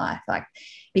in my life, like,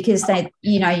 because they,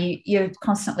 you're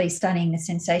constantly studying the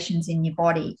sensations in your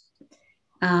body.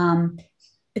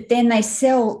 But then they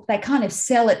kind of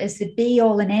sell it as the be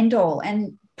all and end all.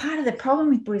 And part of the problem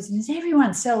with Buddhism is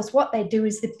everyone sells what they do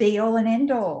as the be all and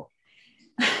end all,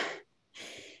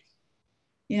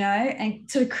 and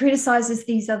sort of criticizes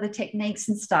these other techniques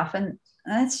and stuff. And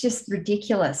that's just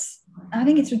ridiculous. I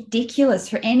think it's ridiculous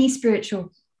for any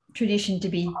spiritual tradition to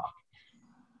be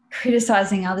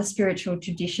criticizing other spiritual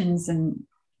traditions and,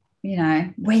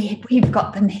 we've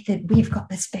got the method, we've got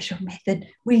the special method,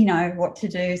 we know what to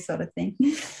do, sort of thing.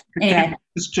 Anyway,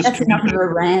 that's enough of a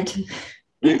rant.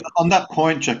 On that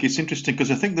point, Jack, it's interesting because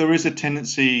I think there is a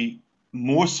tendency,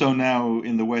 more so now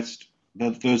in the West,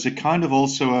 that there's a kind of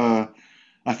also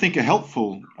I think a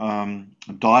helpful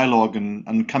dialogue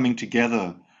and coming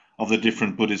together of the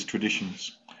different Buddhist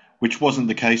traditions, which wasn't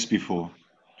the case before.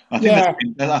 I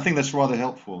think that's rather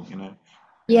helpful,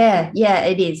 Yeah,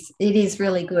 it is. It is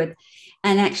really good.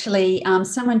 And actually,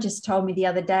 someone just told me the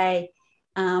other day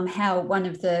how one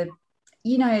of the,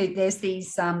 there's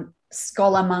these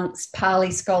scholar monks,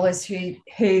 Pali scholars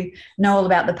who know all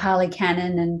about the Pali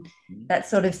canon and that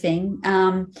sort of thing.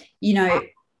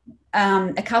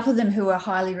 A couple of them who are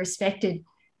highly respected,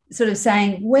 sort of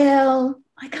saying, well,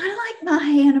 I kind of like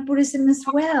Mahayana Buddhism as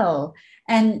well.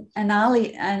 And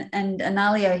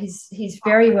Analio, he's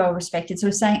very well respected,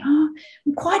 sort of saying, oh,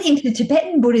 I'm quite into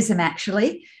Tibetan Buddhism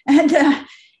actually. And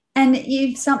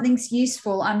if something's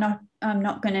useful, I'm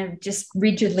not going to just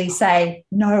rigidly say,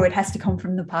 no, it has to come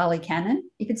from the Pali canon.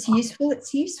 If it's useful,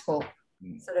 it's useful,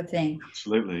 sort of thing.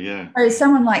 Absolutely, yeah. So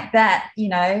someone like that,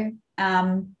 one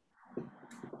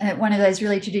of those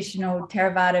really traditional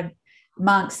Theravada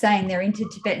monks saying they're into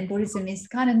Tibetan Buddhism is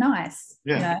kind of nice.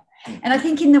 Yeah. And I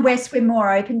think in the West we're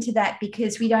more open to that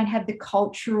because we don't have the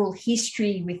cultural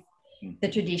history with the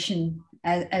tradition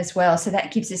as well. So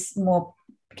that gives us more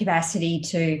capacity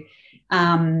to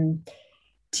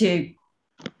be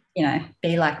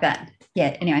like that.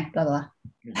 Yeah. Anyway, blah blah.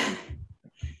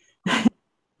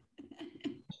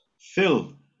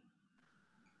 Phil.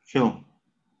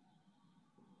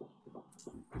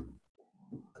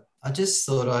 I just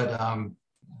thought I'd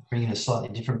bring in a slightly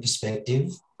different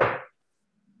perspective.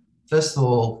 First of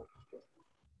all,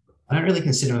 I don't really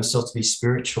consider myself to be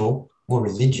spiritual or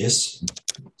religious,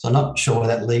 so I'm not sure where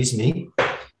that leaves me.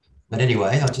 But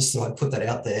anyway, I just thought I'd put that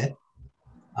out there.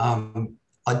 I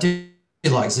do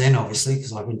like Zen, obviously,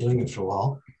 because I've been doing it for a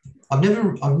while. I've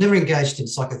never engaged in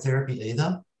psychotherapy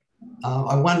either.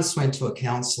 I once went to a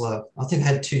counsellor. I think I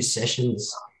had 2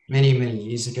 sessions many, many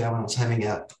years ago when I was having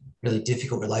a really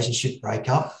difficult relationship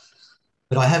breakup.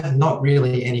 But I have not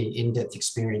really any in-depth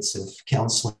experience of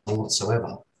counselling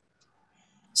whatsoever.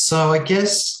 So I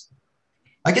guess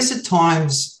at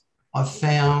times I've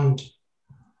found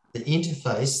the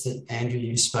interface that Andrew,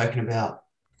 you've spoken about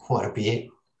quite a bit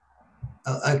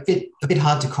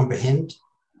hard to comprehend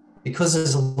because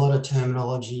there's a lot of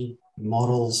terminology,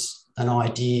 models and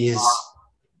ideas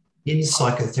in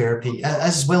psychotherapy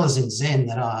as well as in Zen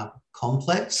that are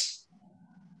complex.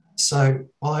 So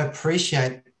while I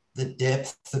appreciate the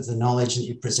depth of the knowledge that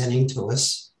you're presenting to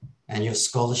us and your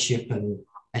scholarship and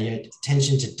your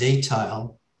attention to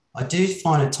detail, I do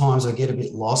find at times I get a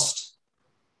bit lost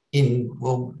in,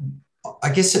 well,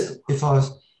 I guess if I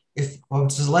was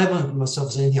to label myself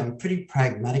as anything, I'm pretty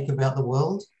pragmatic about the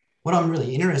world. What I'm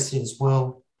really interested in is,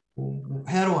 well,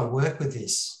 how do I work with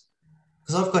this?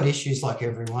 Because I've got issues like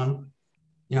everyone.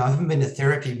 I haven't been to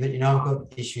therapy, but, I've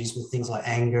got issues with things like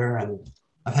anger, and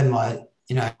I've had my,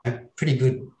 pretty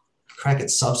good crack at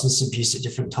substance abuse at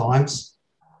different times.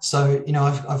 So,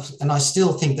 I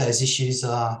still think those issues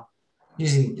are,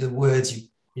 using the words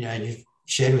you've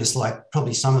shared with us, like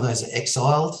probably some of those are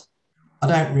exiled. I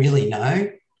don't really know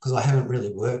because I haven't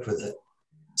really worked with it.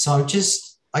 So I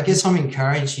guess I'm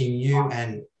encouraging you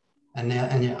and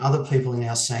other people in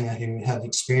our Sangha who have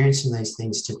experience in these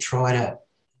things to try to,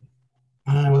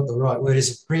 I don't know what the right word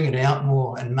is, bring it out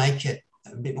more and make it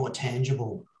a bit more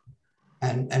tangible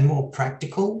and more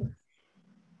practical.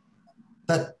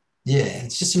 But yeah,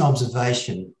 it's just an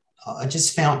observation. I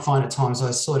just find at times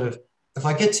I sort of, if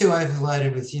I get too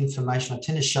overloaded with information, I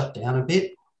tend to shut down a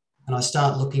bit and I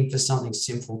start looking for something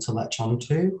simple to latch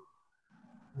onto.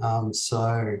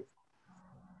 So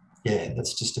yeah,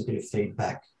 that's just a bit of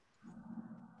feedback.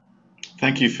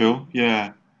 Thank you, Phil.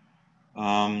 Yeah.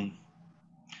 I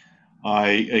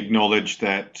acknowledge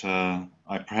that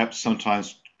I perhaps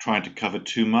sometimes try to cover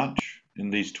too much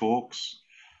in these talks.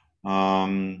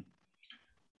 And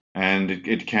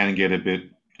it can get a bit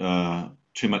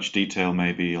too much detail.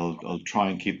 Maybe I'll try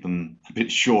and keep them a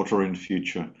bit shorter in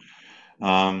future.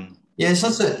 Yeah, it's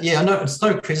not I know it's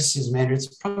no criticism, Andrew. It's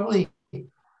probably,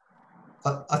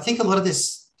 I think a lot of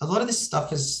this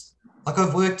stuff is, like,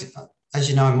 I've worked, as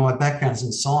you know, my background is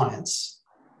in science,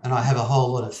 and I have a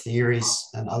whole lot of theories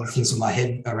and other things in my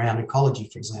head around ecology,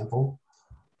 for example.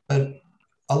 But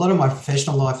a lot of my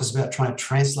professional life is about trying to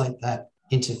translate that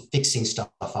into fixing stuff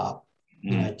up,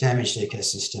 you know, damaged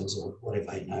ecosystems or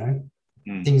whatever, you know,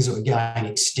 things that were going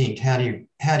extinct. How do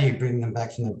you bring them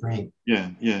back from the brink? Yeah.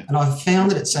 And I've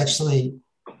found that it's actually,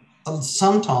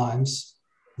 sometimes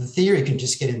the theory can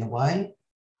just get in the way.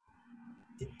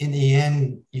 In the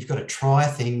end, you've got to try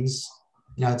things.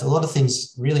 You know, a lot of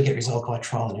things really get resolved by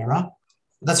trial and error.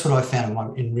 That's what I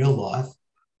found in real life.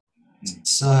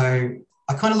 So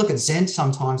I kind of look at Zen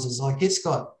sometimes as like,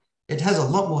 it has a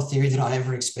lot more theory than I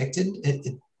ever expected.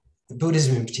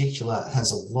 Buddhism in particular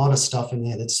has a lot of stuff in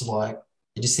there that's like,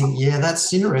 you just think, yeah,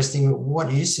 that's interesting, but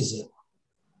what use is it?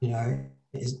 You know,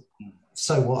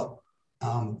 so what?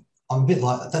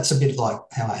 That's a bit like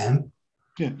how I am.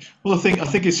 Yeah. Well, I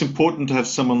think it's important to have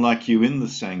someone like you in the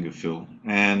Sangha, Phil,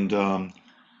 and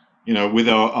you know, with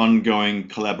our ongoing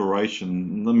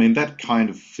collaboration. I mean, that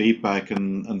kind of feedback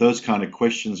and those kind of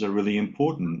questions are really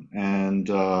important. And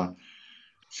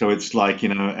so it's like, you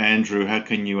know, Andrew, how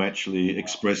can you actually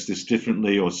express this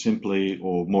differently or simply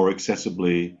or more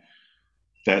accessibly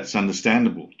that's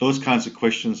understandable? Those kinds of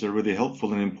questions are really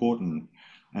helpful and important.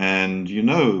 And you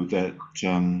know that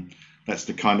that's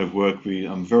the kind of work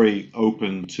I'm very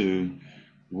open to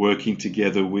working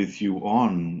together with you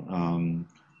on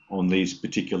these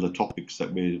particular topics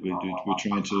that we're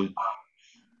trying to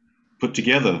put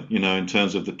together, you know, in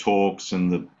terms of the talks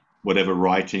and the whatever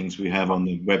writings we have on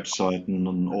the website and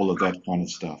on all of that kind of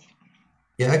stuff.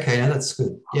 Yeah, okay, no, that's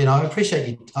good. Yeah, no, I appreciate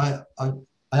you. I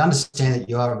understand that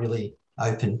you are really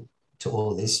open to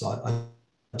all of this. I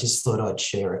just thought I'd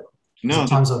share it. No,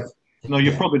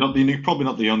 you're probably not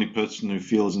the only person who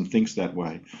feels and thinks that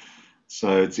way.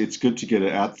 So it's good to get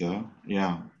it out there.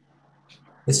 Yeah.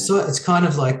 It's kind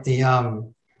of like the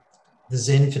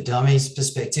Zen for Dummies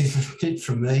perspective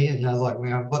from me. You know, like,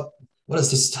 what does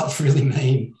this stuff really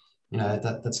mean? You know,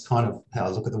 that's kind of how I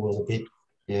look at the world a bit.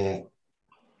 Yeah.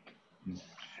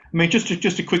 I mean, just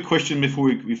a quick question before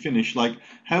we finish. Like,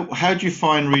 how do you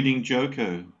find reading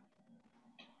Joko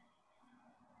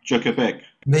Beck?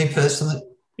 Me personally,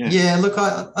 yeah. Look,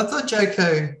 I thought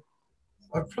Joko.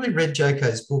 I've probably read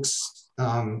Joko's books.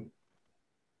 The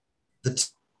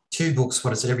two books.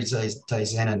 What is it? Every Day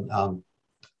Zen and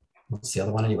what's the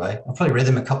other one anyway? I've probably read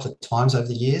them a couple of times over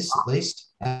the years at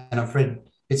least, and I've read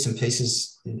bits and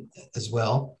pieces as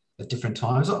well at different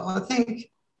times. I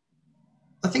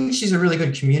think she's a really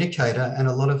good communicator, and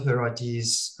a lot of her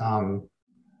ideas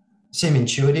seem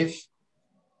intuitive.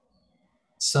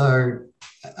 So,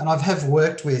 and I have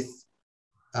worked with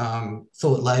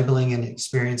thought labeling and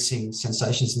experiencing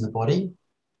sensations in the body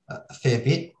a fair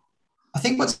bit. I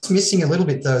think what's missing a little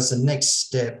bit though is the next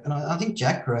step, and I think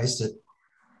Jack raised it.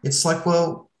 It's like,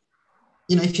 well,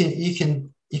 you know, you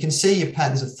can see your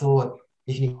patterns of thought,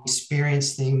 you can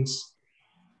experience things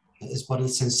as bodily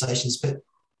sensations, but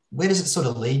where does it sort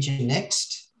of lead you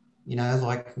next? You know,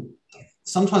 like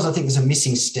sometimes I think there's a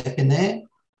missing step in there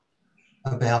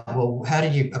about, well, how do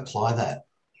you apply that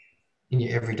in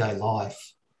your everyday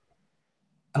life?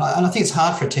 And I think it's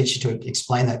hard for a teacher to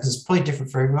explain that because it's probably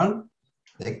different for everyone,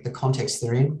 the context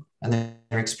they're in and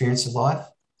their experience of life.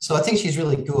 So I think she's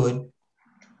really good,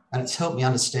 and it's helped me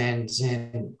understand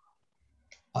Zen,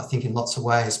 I think, in lots of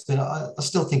ways. But I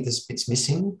still think there's bits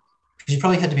missing because you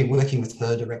probably had to be working with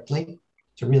her directly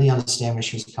to really understand where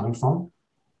she was coming from.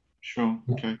 Sure.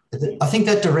 Okay. I think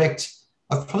that direct,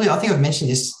 I think I've mentioned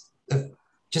this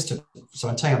so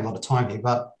I'm taking a lot of time here,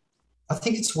 but I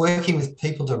think it's working with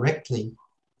people directly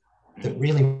that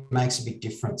really makes a big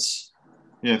difference.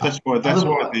 Yeah, that's why I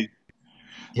mean,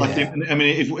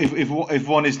 if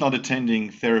one is not attending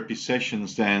therapy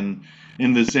sessions, then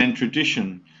in the Zen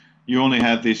tradition, you only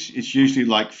have this. It's usually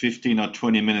like 15 or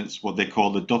 20 minutes, what they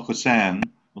call the dokusan,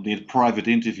 or the private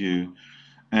interview,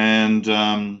 and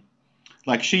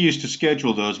like she used to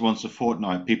schedule those once a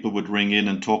fortnight. People would ring in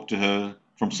and talk to her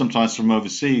sometimes from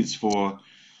overseas for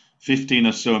 15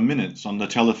 or so minutes on the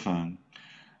telephone.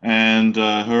 And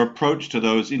her approach to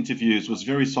those interviews was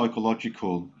very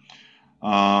psychological.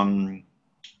 And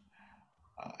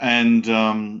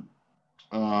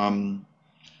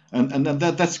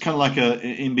that's kind of like a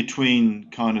in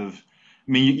between kind of.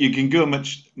 I mean, you can go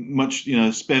much, you know,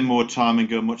 spend more time and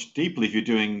go much deeper if you're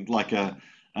doing like an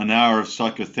hour of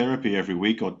psychotherapy every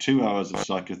week or 2 hours of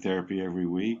psychotherapy every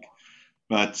week.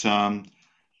 But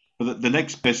But the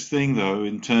next best thing, though,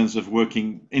 in terms of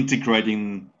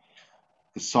integrating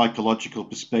the psychological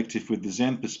perspective with the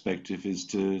Zen perspective, is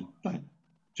to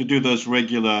do those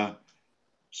regular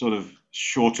sort of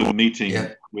shorter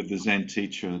meetings with the Zen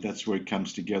teacher. That's where it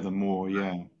comes together more.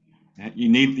 Yeah, you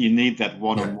need that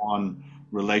one-on-one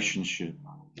relationship.